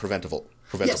 100% preventable.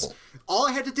 Yes. All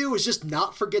I had to do was just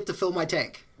not forget to fill my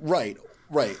tank. Right.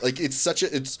 Like, it's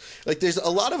like there's a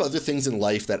lot of other things in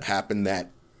life that happen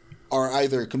that are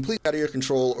either completely out of your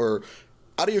control or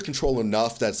out of your control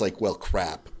enough that's like, well,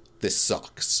 crap, this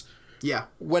sucks. Yeah.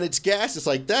 When it's gas, it's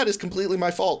like, that is completely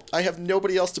my fault. I have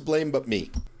nobody else to blame but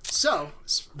me. So,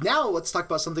 now let's talk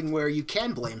about something where you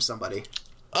can blame somebody.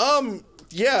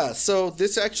 Yeah, so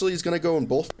this actually is going to go in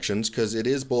both directions because it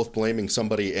is both blaming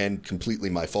somebody and completely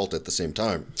my fault at the same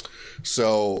time.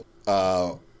 So,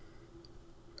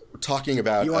 talking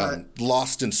about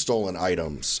lost and stolen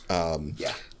items.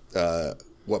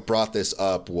 What brought this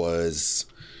up was,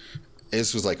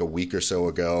 this was like a week or so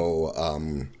ago.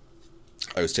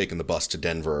 I was taking the bus to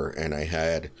Denver, and I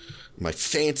had my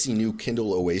fancy new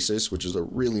Kindle Oasis, which is a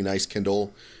really nice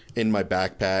Kindle, in my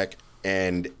backpack.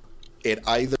 And it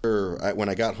either, when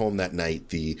I got home that night,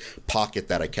 the pocket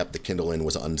that I kept the Kindle in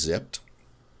was unzipped,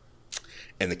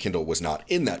 and the Kindle was not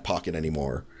in that pocket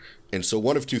anymore. And so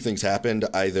one of two things happened.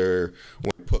 Either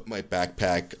when I put my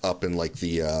backpack up in like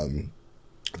the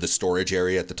storage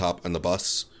area at the top on the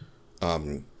bus,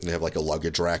 they have like a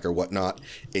luggage rack or whatnot,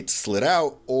 it slid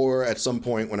out, or at some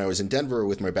point when I was in Denver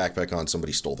with my backpack on,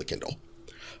 somebody stole the Kindle.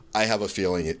 I have a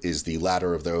feeling it is the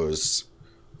latter of those.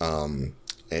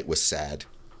 It was sad,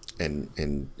 and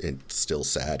it's still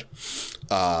sad.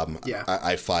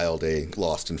 I filed a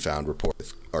lost and found report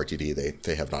with RTD.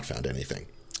 They have not found anything.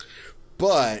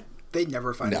 But they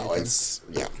never find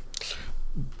anything.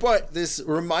 But this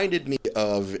reminded me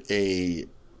of a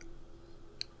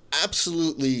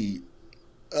absolutely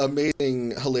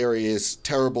amazing, hilarious,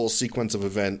 terrible sequence of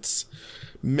events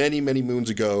many, many moons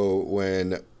ago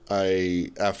when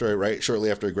shortly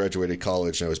after I graduated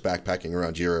college and I was backpacking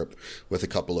around Europe with a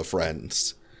couple of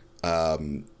friends.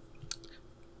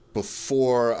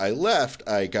 Before I left,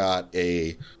 I got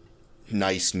a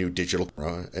nice new digital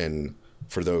camera, and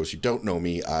for those who don't know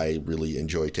me, I really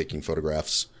enjoy taking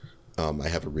photographs. I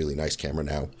have a really nice camera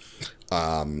now.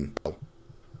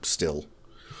 Still.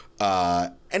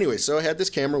 Anyway, so I had this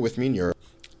camera with me in Europe,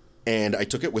 and I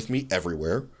took it with me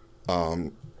everywhere.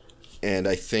 And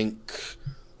I think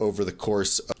over the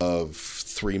course of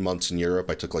 3 months in Europe,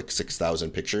 I took like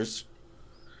 6,000 pictures.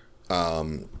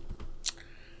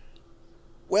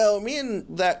 Well, me and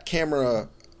that camera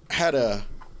had a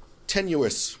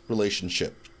tenuous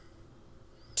relationship,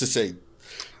 to say.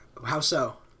 How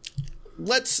so?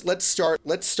 Let's start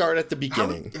at the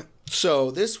beginning.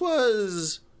 So this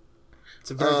was... It's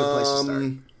a very good place to start.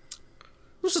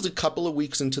 This was a couple of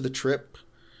weeks into the trip.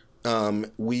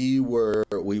 We were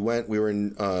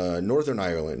in Northern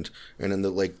Ireland, and in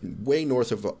the way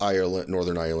north of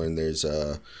Northern Ireland, there's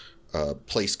a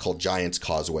place called Giant's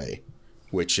Causeway,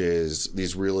 which is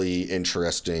these really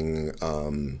interesting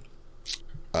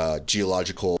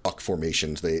geological rock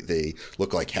formations. They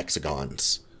look like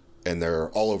hexagons, and they're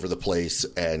all over the place.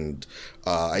 And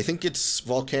I think it's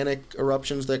volcanic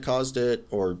eruptions that caused it,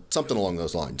 or something along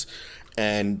those lines.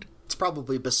 And it's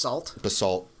probably basalt.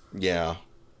 Basalt, yeah.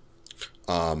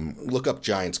 Look up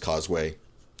Giant's Causeway.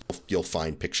 You'll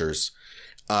find pictures.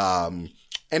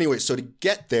 Anyway, so to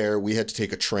get there, we had to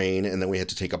take a train, and then we had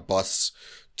to take a bus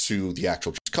to the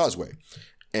actual causeway.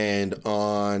 And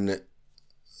on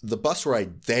the bus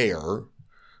ride there,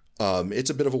 it's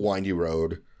a bit of a windy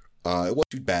road. It wasn't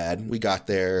too bad. We got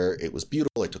there. It was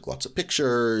beautiful. I took lots of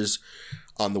pictures.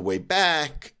 On the way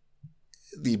back,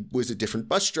 was a different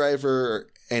bus driver,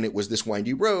 and it was this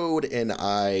windy road, and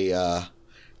I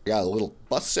got a little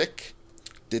bus sick.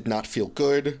 Did not feel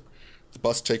good. The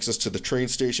bus takes us to the train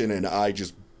station, and I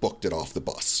just booked it off the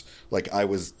bus. Like I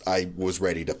was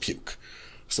ready to puke.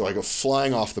 So I go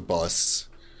flying off the bus,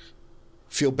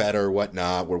 feel better,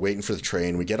 whatnot. We're waiting for the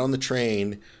train. We get on the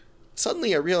train.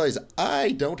 Suddenly I realize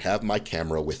I don't have my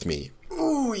camera with me.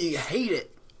 Ooh, you hate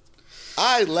it.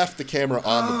 I left the camera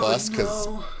on the bus because,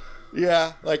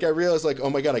 yeah, I realized oh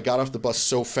my God, I got off the bus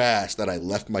so fast that I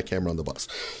left my camera on the bus.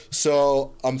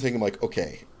 So I'm thinking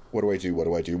okay, what do I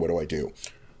do?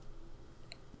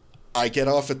 I get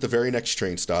off at the very next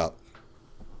train stop.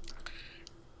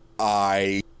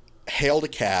 I hailed a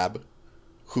cab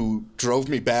who drove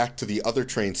me back to the other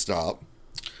train stop.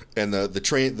 And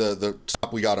the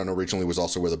stop we got on originally was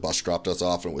also where the bus dropped us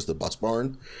off, and it was the bus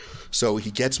barn. So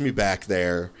he gets me back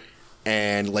there,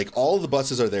 and all the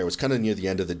buses are there. It was kind of near the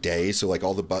end of the day, so I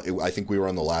think we were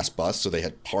on the last bus, so they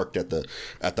had parked at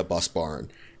the bus barn.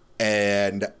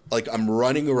 And I'm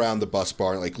running around the bus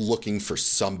barn looking for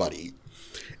somebody.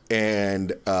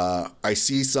 And I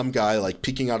see some guy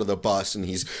peeking out of the bus, and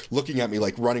he's looking at me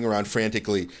running around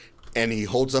frantically, and he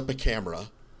holds up a camera.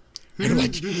 And I'm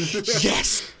like,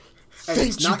 yes!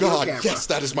 Thank you, God. Yes,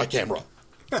 that is my camera.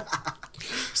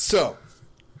 So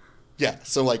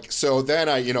then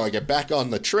I get back on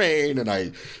the train and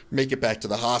I make it back to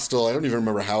the hostel. I don't even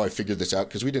remember how I figured this out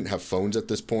because we didn't have phones at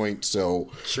this point. So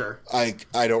sure, I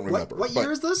don't remember. What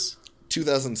year is this?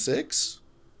 2006.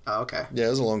 Oh, okay. Yeah, it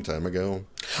was a long time ago.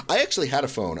 I actually had a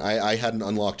phone. I had an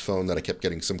unlocked phone that I kept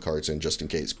getting SIM cards in just in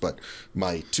case, but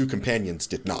my two companions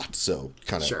did not. So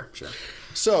kind of sure.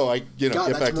 So I get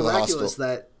back to the hostel.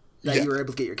 That you were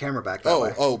able to get your camera back that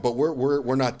way. But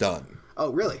we're not done. Oh,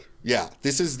 really? Yeah,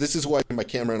 this is why my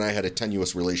camera and I had a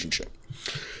tenuous relationship.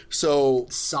 So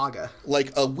Saga.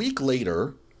 like a week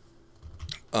later,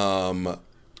 I'm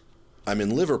in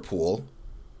Liverpool,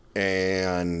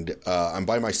 and I'm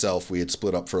by myself. We had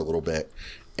split up for a little bit,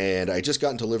 and I just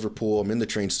got into Liverpool. I'm in the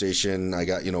train station. I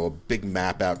got, a big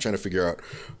map out trying to figure out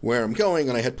where I'm going,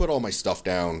 and I had put all my stuff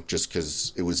down just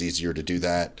because it was easier to do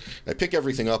that. I pick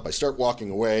everything up. I start walking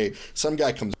away. Some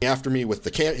guy comes after me with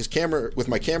his camera, with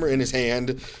my camera in his hand,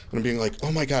 and I'm being like,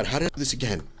 oh my God, how did I do this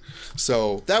again?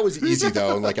 So that was easy,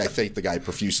 though, and I thanked the guy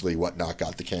profusely, whatnot,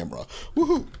 got the camera.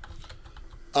 Woohoo!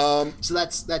 So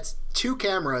that's 2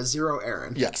 cameras, 0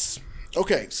 Aaron. Yes.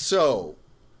 Okay, so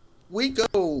we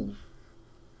go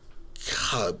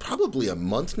probably a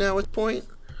month now at this point,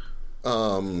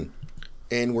 and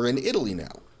we're in Italy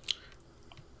now.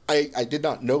 I did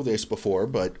not know this before,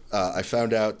 but I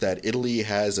found out that Italy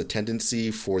has a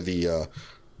tendency for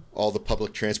all the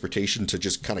public transportation to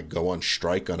just kind of go on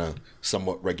strike on a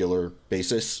somewhat regular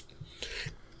basis.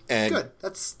 And good.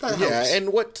 That helps. Yeah,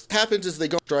 and what happens is they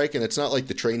go on strike, and it's not like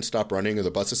the trains stop running or the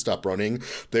buses stop running.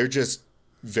 They're just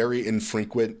very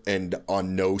infrequent and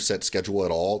on no set schedule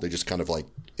at all. They just kind of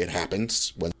it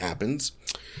happens when it happens.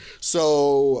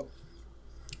 So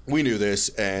we knew this,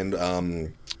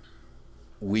 and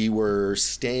we were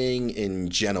staying in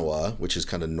Genoa, which is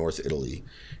kind of North Italy,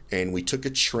 and we took a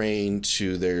train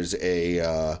to, there's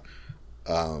a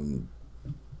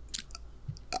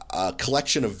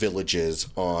collection of villages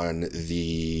on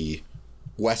the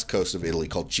west coast of Italy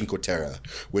called Cinque Terre,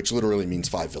 which literally means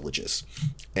 5 villages.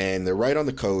 And they're right on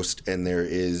the coast, and there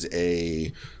is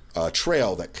a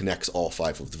trail that connects all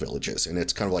 5 of the villages, and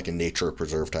it's kind of like a nature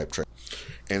preserve type trail.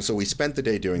 And so we spent the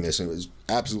day doing this, and it was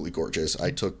absolutely gorgeous.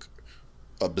 I took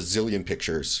a bazillion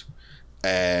pictures,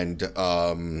 and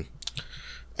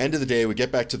end of the day, we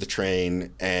get back to the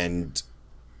train, and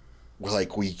we're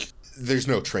there's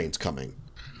no trains coming.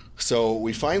 So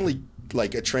we finally,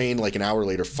 a train, an hour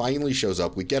later, finally shows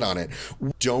up. We get on it.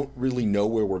 We don't really know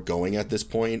where we're going at this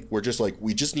point. We're just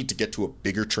we just need to get to a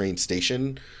bigger train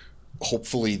station.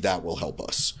 Hopefully that will help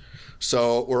us.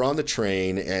 So we're on the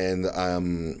train, and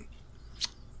I'm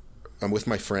with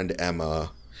my friend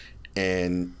Emma,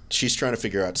 and she's trying to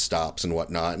figure out stops and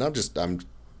whatnot. And I'm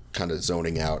kind of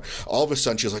zoning out. All of a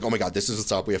sudden, she's like, oh my God, this is the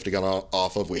stop we have to get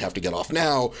off of. We have to get off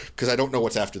now because I don't know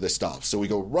what's after this stop. So we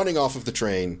go running off of the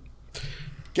train,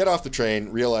 get off the train,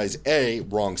 realize A,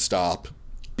 wrong stop,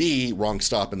 B, wrong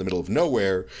stop in the middle of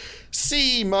nowhere,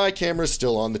 C, my camera's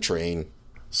still on the train.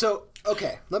 So,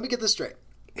 okay, let me get this straight.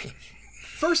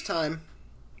 First time,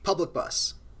 public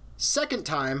bus. Second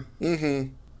time,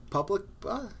 public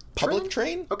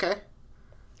train? Okay.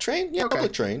 Train? Yeah, okay.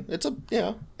 Public train. It's a,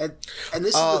 yeah. And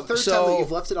this is the third time that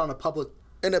you've left it on a public...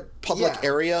 In a public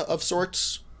area of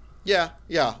sorts. Yeah.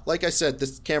 Like I said,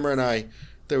 this camera and I,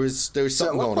 there was something going on there.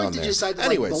 So at what point did you decide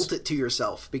to bolt it to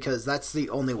yourself? Because that's the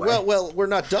only way. Well, we're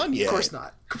not done yet. Of course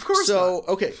not. So,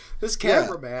 okay. This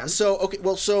cameraman. So, okay,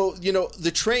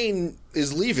 the train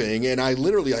is leaving, and I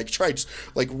literally, tried,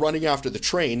 running after the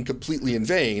train completely in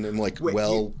vain, and, Wait,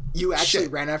 you actually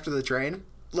ran after the train?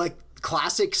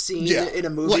 Classic scene in a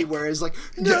movie where it's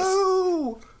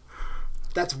no! Yes.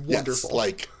 That's wonderful.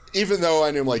 Yes, even though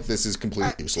I knew, this is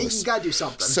completely useless. You gotta do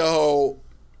something. So,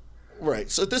 right.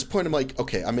 So at this point, I'm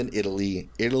okay, I'm in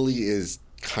Italy. Italy is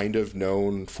kind of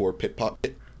known for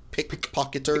pickpocketers.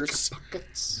 Pickpockets.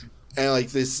 And,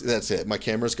 that's it. My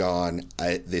camera's gone.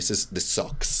 This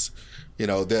sucks.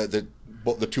 The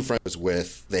 2 friends I was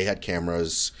with, they had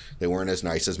cameras. They weren't as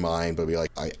nice as mine, but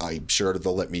I'm sure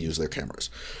they'll let me use their cameras.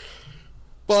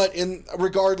 But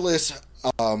regardless,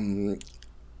 I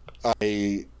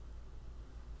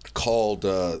called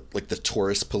the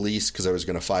tourist police because I was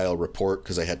going to file a report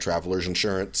because I had traveler's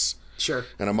insurance. Sure.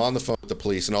 And I'm on the phone with the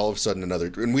police, and all of a sudden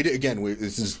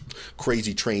this is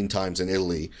crazy train times in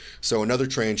Italy. So another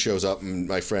train shows up, and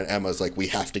my friend Emma's like, we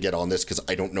have to get on this because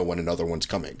I don't know when another one's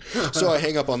coming. So I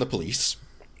hang up on the police,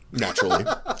 naturally.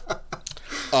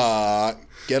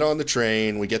 Get on the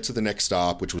train. We get to the next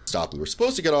stop, which was the stop we were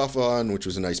supposed to get off on, which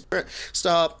was a nice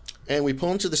stop. And we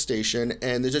pull into the station,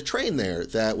 and there's a train there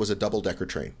that was a double-decker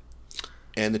train.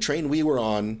 And the train we were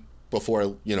on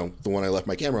before, the one I left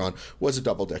my camera on, was a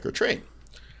double-decker train.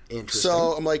 Interesting.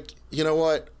 So I'm like, you know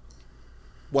what?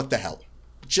 What the hell?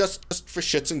 Just for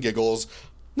shits and giggles,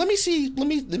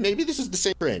 maybe this is the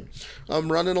same train.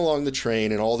 I'm running along the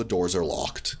train, and all the doors are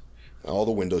locked. All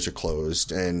the windows are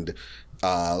closed, and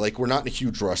we're not in a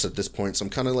huge rush at this point, so I'm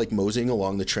kind of moseying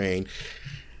along the train,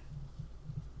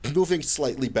 moving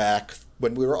slightly back.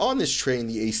 When we were on this train,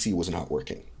 the AC was not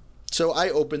working. So I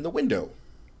opened the window.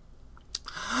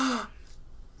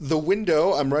 the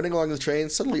window, I'm running along the train,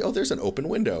 suddenly, oh, there's an open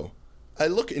window. I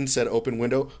look in said open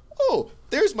window, oh,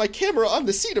 there's my camera on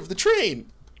the seat of the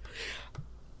train.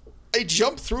 I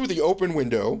jump through the open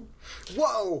window.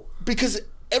 Whoa! Because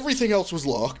everything else was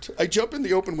locked. I jump in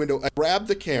the open window, I grab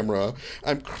the camera,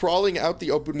 I'm crawling out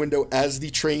the open window as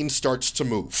the train starts to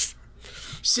move.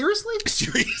 Seriously?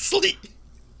 Seriously.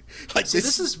 Like so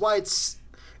this is why it's...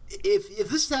 If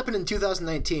this had happened in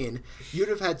 2019, you'd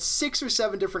have had 6 or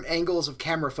 7 different angles of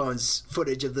camera phones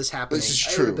footage of this happening. This is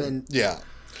true. It would have been... Yeah.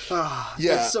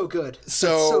 Yeah. That's so good.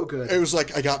 So good. It was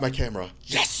like, I got my camera.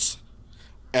 Yes!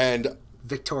 And...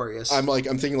 victorious. I'm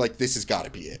thinking, like, this has got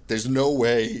to be it. There's no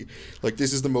way, like,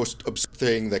 this is the most absurd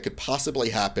thing that could possibly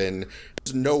happen.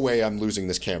 There's no way I'm losing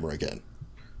this camera again.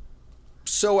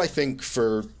 So I think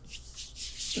for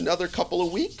another couple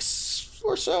of weeks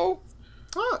or so.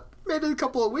 Maybe a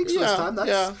couple of weeks this time.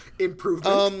 That's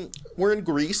improvement. We're in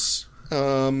Greece. We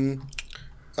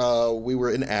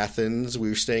were in Athens. We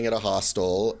were staying at a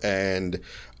hostel, and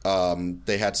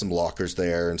they had some lockers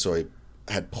there, and so I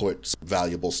had put some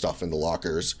valuable stuff in the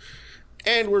lockers.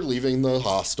 And we're leaving the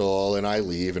hostel, and I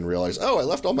leave and realize, oh, I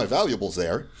left all my valuables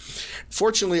there.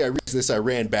 Fortunately, I realized this. I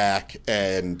ran back,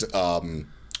 and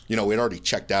we'd already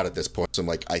checked out at this point. So I'm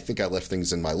like, I think I left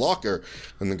things in my locker.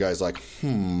 And the guy's like,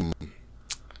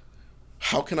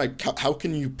 how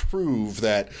can you prove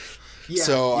that? Yeah,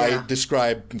 so I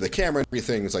described the camera and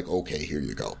everything. It's like, okay, here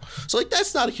you go. So, like,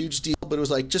 that's not a huge deal, but it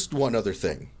was like just one other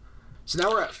thing. So now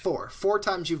we're at 4. 4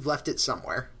 times you've left it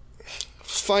somewhere.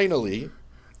 Finally.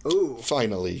 Ooh.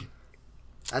 Finally.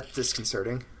 That's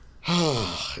disconcerting.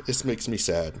 This makes me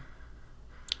sad.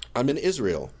 I'm in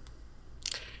Israel.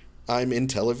 I'm in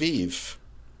Tel Aviv.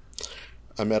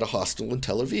 I'm at a hostel in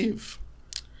Tel Aviv.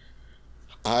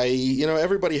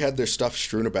 Everybody had their stuff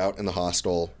strewn about in the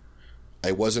hostel.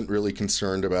 I wasn't really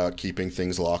concerned about keeping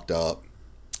things locked up.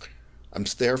 I'm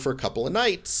there for a couple of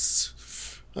nights.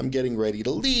 I'm getting ready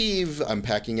to leave. I'm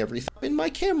packing everything up, and my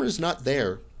camera's not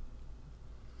there.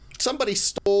 Somebody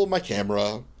stole my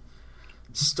camera.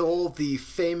 Stole the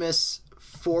famous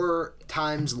 4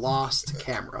 times lost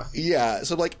camera. Yeah,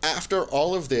 so, like, after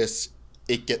all of this,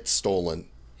 it gets stolen.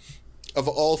 Of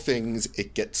all things,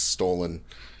 it gets stolen.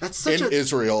 That's such in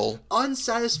Israel.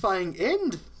 Unsatisfying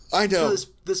end. I know. To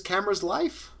this camera's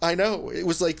life. I know. It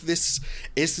was like this.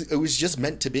 It was just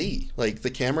meant to be. Like, the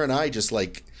camera and I just,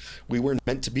 like, we weren't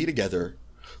meant to be together.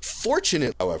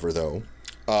 Fortunate, however, though,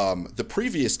 the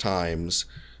previous times,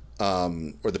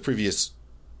 or the previous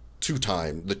 2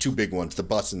 times, the 2 big ones, the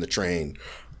bus and the train,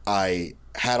 I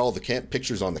had all the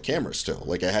pictures on the camera still.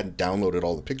 Like, I hadn't downloaded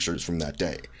all the pictures from that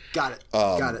day. Got it.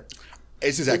 Got it.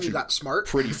 This is actually got smart.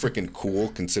 Pretty freaking cool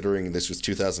considering this was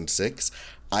 2006.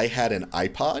 I had an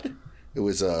iPod. It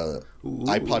was a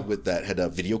iPod that had a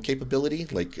video capability.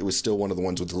 Like, it was still one of the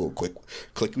ones with the little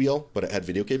click wheel, but it had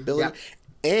video capability.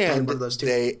 Yeah. And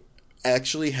they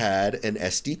actually had an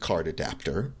SD card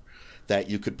adapter that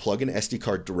you could plug an SD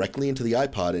card directly into the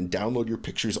iPod and download your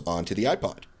pictures onto the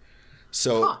iPod.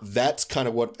 So that's kind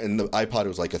of what, and the iPod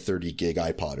was like a 30 gig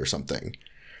iPod or something.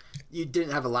 You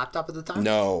didn't have a laptop at the time?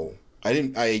 No. I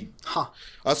didn't.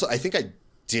 Also, I think I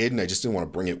did, and I just didn't want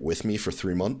to bring it with me for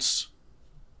 3 months.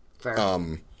 Fair.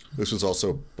 This was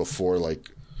also before,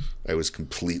 like, I was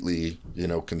completely,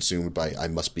 consumed by I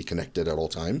must be connected at all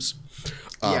times.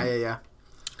 Yeah.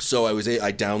 So I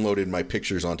downloaded my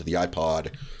pictures onto the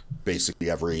iPod basically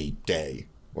every day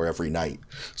or every night.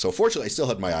 So fortunately, I still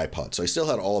had my iPod, so I still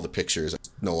had all the pictures. I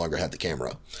no longer had the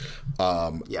camera.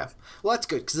 Yeah. Well, that's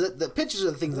good, because the pictures are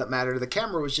the things that matter. The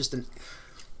camera was just a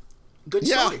good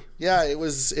story. Yeah, it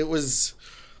was.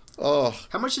 Oh,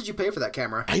 how much did you pay for that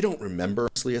camera? I don't remember,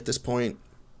 honestly, at this point.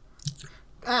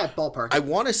 Ballpark. I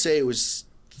want to say it was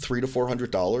 $300 to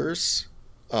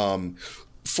 $400.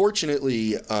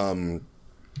 Fortunately,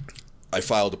 I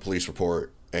filed a police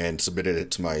report and submitted it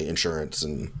to my insurance,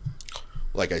 and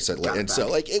like I said, so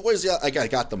like it was, like, I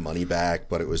got the money back,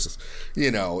 but it was,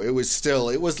 it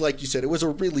was like you said, it was a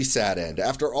really sad end.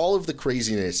 After all of the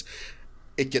craziness,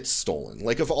 it gets stolen.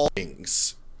 Like, of all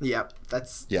things. Yep,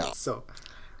 that's so.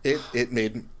 It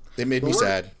made me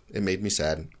sad. It made me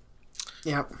sad.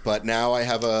 Yeah. But now I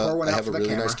have a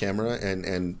really nice camera,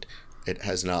 and it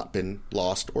has not been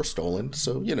lost or stolen.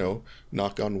 So,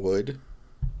 knock on wood.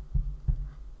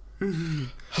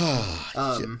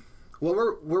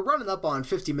 Well, we're running up on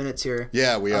 50 minutes here.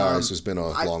 Yeah, we are. This has been a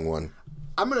long one.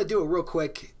 I'm going to do a real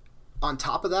quick on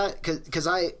top of that, because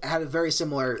I had a very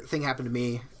similar thing happen to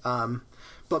me,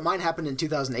 but mine happened in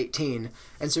 2018,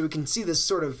 and so we can see this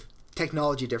sort of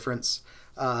technology difference.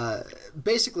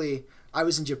 Basically, I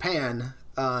was in Japan,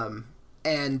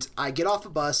 and I get off a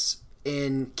bus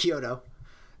in Kyoto,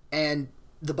 and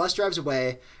the bus drives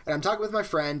away, and I'm talking with my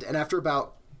friend, and after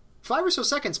about 5 or so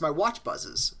seconds, my watch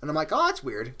buzzes. And I'm like, oh, that's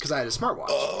weird, because I had a smartwatch.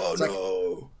 Oh, it's no.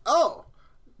 Like, oh,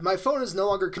 my phone is no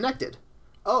longer connected.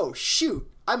 Oh, shoot,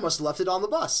 I must have left it on the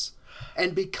bus.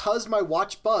 And because my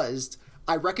watch buzzed,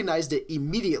 I recognized it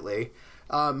immediately.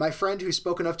 My friend, who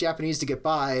spoke enough Japanese to get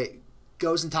by,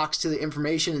 goes and talks to the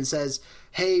information and says,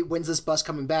 hey, when's this bus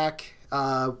coming back?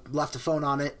 Left a phone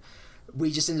on it.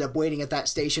 We just ended up waiting at that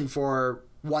station for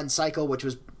one cycle, which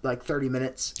was like 30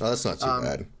 minutes. Oh, that's not too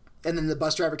bad. And then the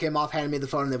bus driver came off, handed me the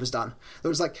phone, and it was done. There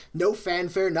was like no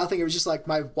fanfare, nothing. It was just like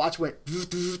my watch went,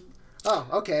 oh,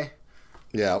 okay.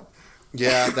 Yeah.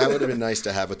 Yeah, that would have been nice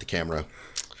to have with the camera.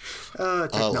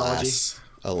 Technology.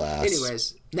 Alas.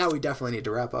 Anyways, now we definitely need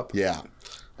to wrap up. Yeah.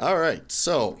 All right.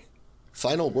 So,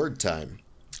 final word time.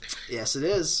 Yes, it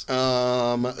is.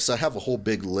 So I have a whole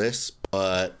big list,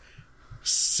 but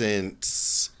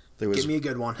since there was... Give me a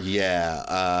good one. Yeah.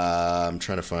 I'm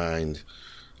trying to find...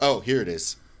 Oh, here it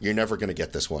is. You're never going to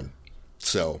get this one.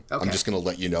 So, okay. I'm just going to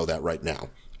let you know that right now.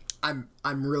 I'm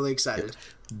really excited.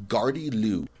 Gardy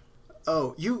Lou.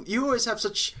 Oh, you always have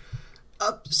such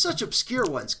obscure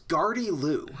ones. Gardy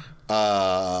Lou.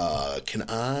 Can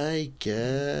I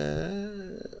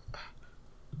get...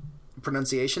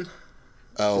 Pronunciation?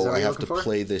 Oh, I have to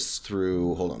play this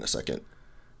through... Hold on a second.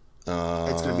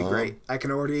 It's going to be great. I can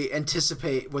already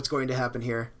anticipate what's going to happen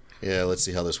here. Yeah, let's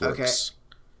see how this works.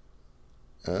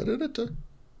 Okay.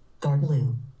 Guard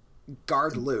Lou.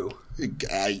 Guard Lou.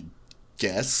 I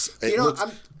guess.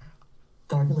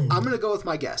 Guard Lou. I'm going to go with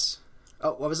my guess.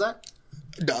 Oh, what was that?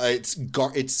 No, it's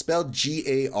spelled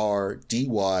Gardyloo.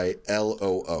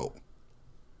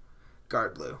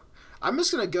 Guard Lou. I'm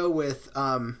just going to go with...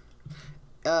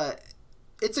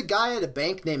 it's a guy at a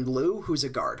bank named Lou who's a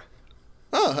guard.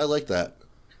 Oh, I like that.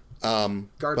 Guard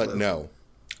but Lou. No.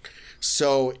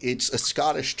 So it's a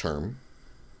Scottish term.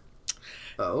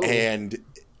 Oh. And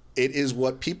it is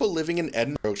what people living in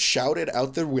Edinburgh shouted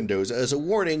out their windows as a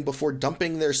warning before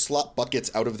dumping their slop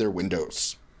buckets out of their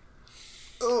windows.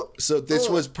 So this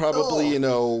was probably,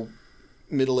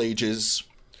 Middle Ages.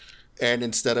 And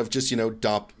instead of just,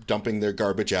 dumping their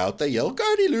garbage out, they yell,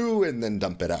 Gardy Lou, and then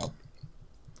dump it out.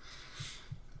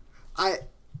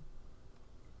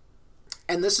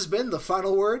 And this has been the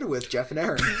final word with Jeff and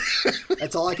Aaron.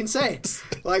 That's all I can say.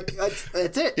 Like,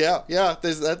 that's it. Yeah.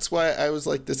 That's why I was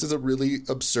like, this is a really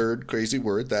absurd, crazy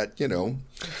word that,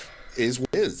 is what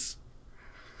is.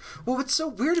 Well, what's so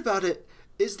weird about it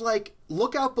is, like,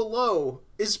 look out below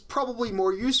is probably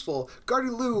more useful. Gardy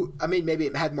Lou, I mean, maybe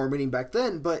it had more meaning back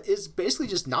then, but is basically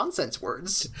just nonsense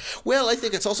words. Well, I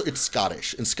think it's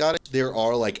Scottish. In Scottish, there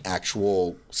are, like,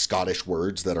 actual Scottish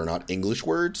words that are not English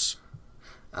words.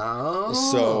 Oh.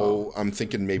 So I'm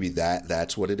thinking maybe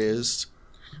that's what it is.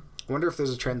 I wonder if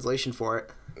there's a translation for it.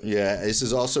 Yeah, this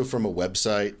is also from a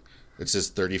website. It says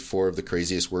 34 of the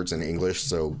craziest words in English,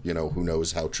 so, who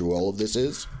knows how true all of this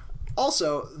is.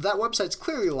 Also, that website's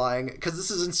clearly lying, because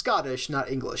this is in Scottish, not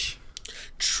English.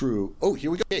 True. Oh,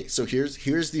 here we go. Okay, so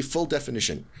here's the full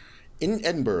definition. In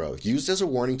Edinburgh, used as a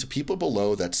warning to people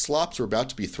below that slops were about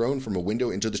to be thrown from a window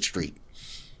into the street.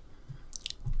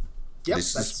 Yep,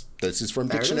 this is from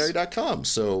dictionary.com.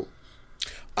 So,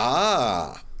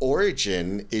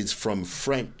 origin is from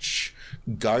French.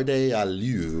 Garde à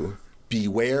l'eau,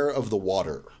 beware of the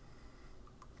water.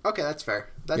 Okay, that's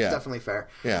fair. That's definitely fair.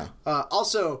 Yeah.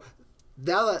 Also,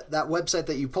 now that website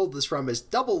that you pulled this from is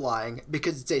double lying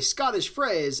because it's a Scottish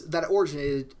phrase that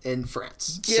originated in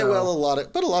France. Yeah, so, well, a lot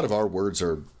of our words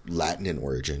are Latin in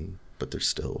origin, but they're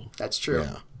still... That's true.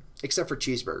 Yeah. Except for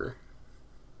cheeseburger.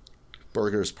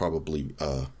 Burger is probably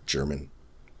German.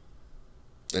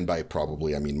 And by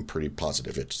probably, I mean pretty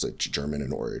positive it's German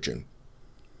in origin.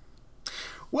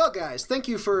 Well, guys, thank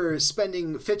you for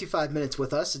spending 55 minutes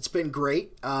with us. It's been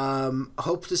great.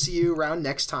 Hope to see you around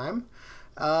next time.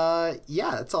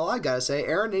 That's all I gotta say.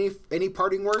 Aaron, any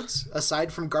parting words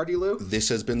aside from Gardy Lou? This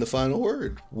has been the final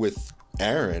word with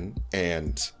Aaron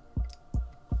and...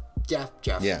 Jeff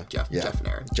and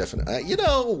Aaron. Jeff and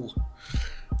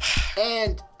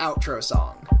And outro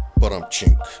song. But I'm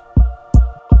chink.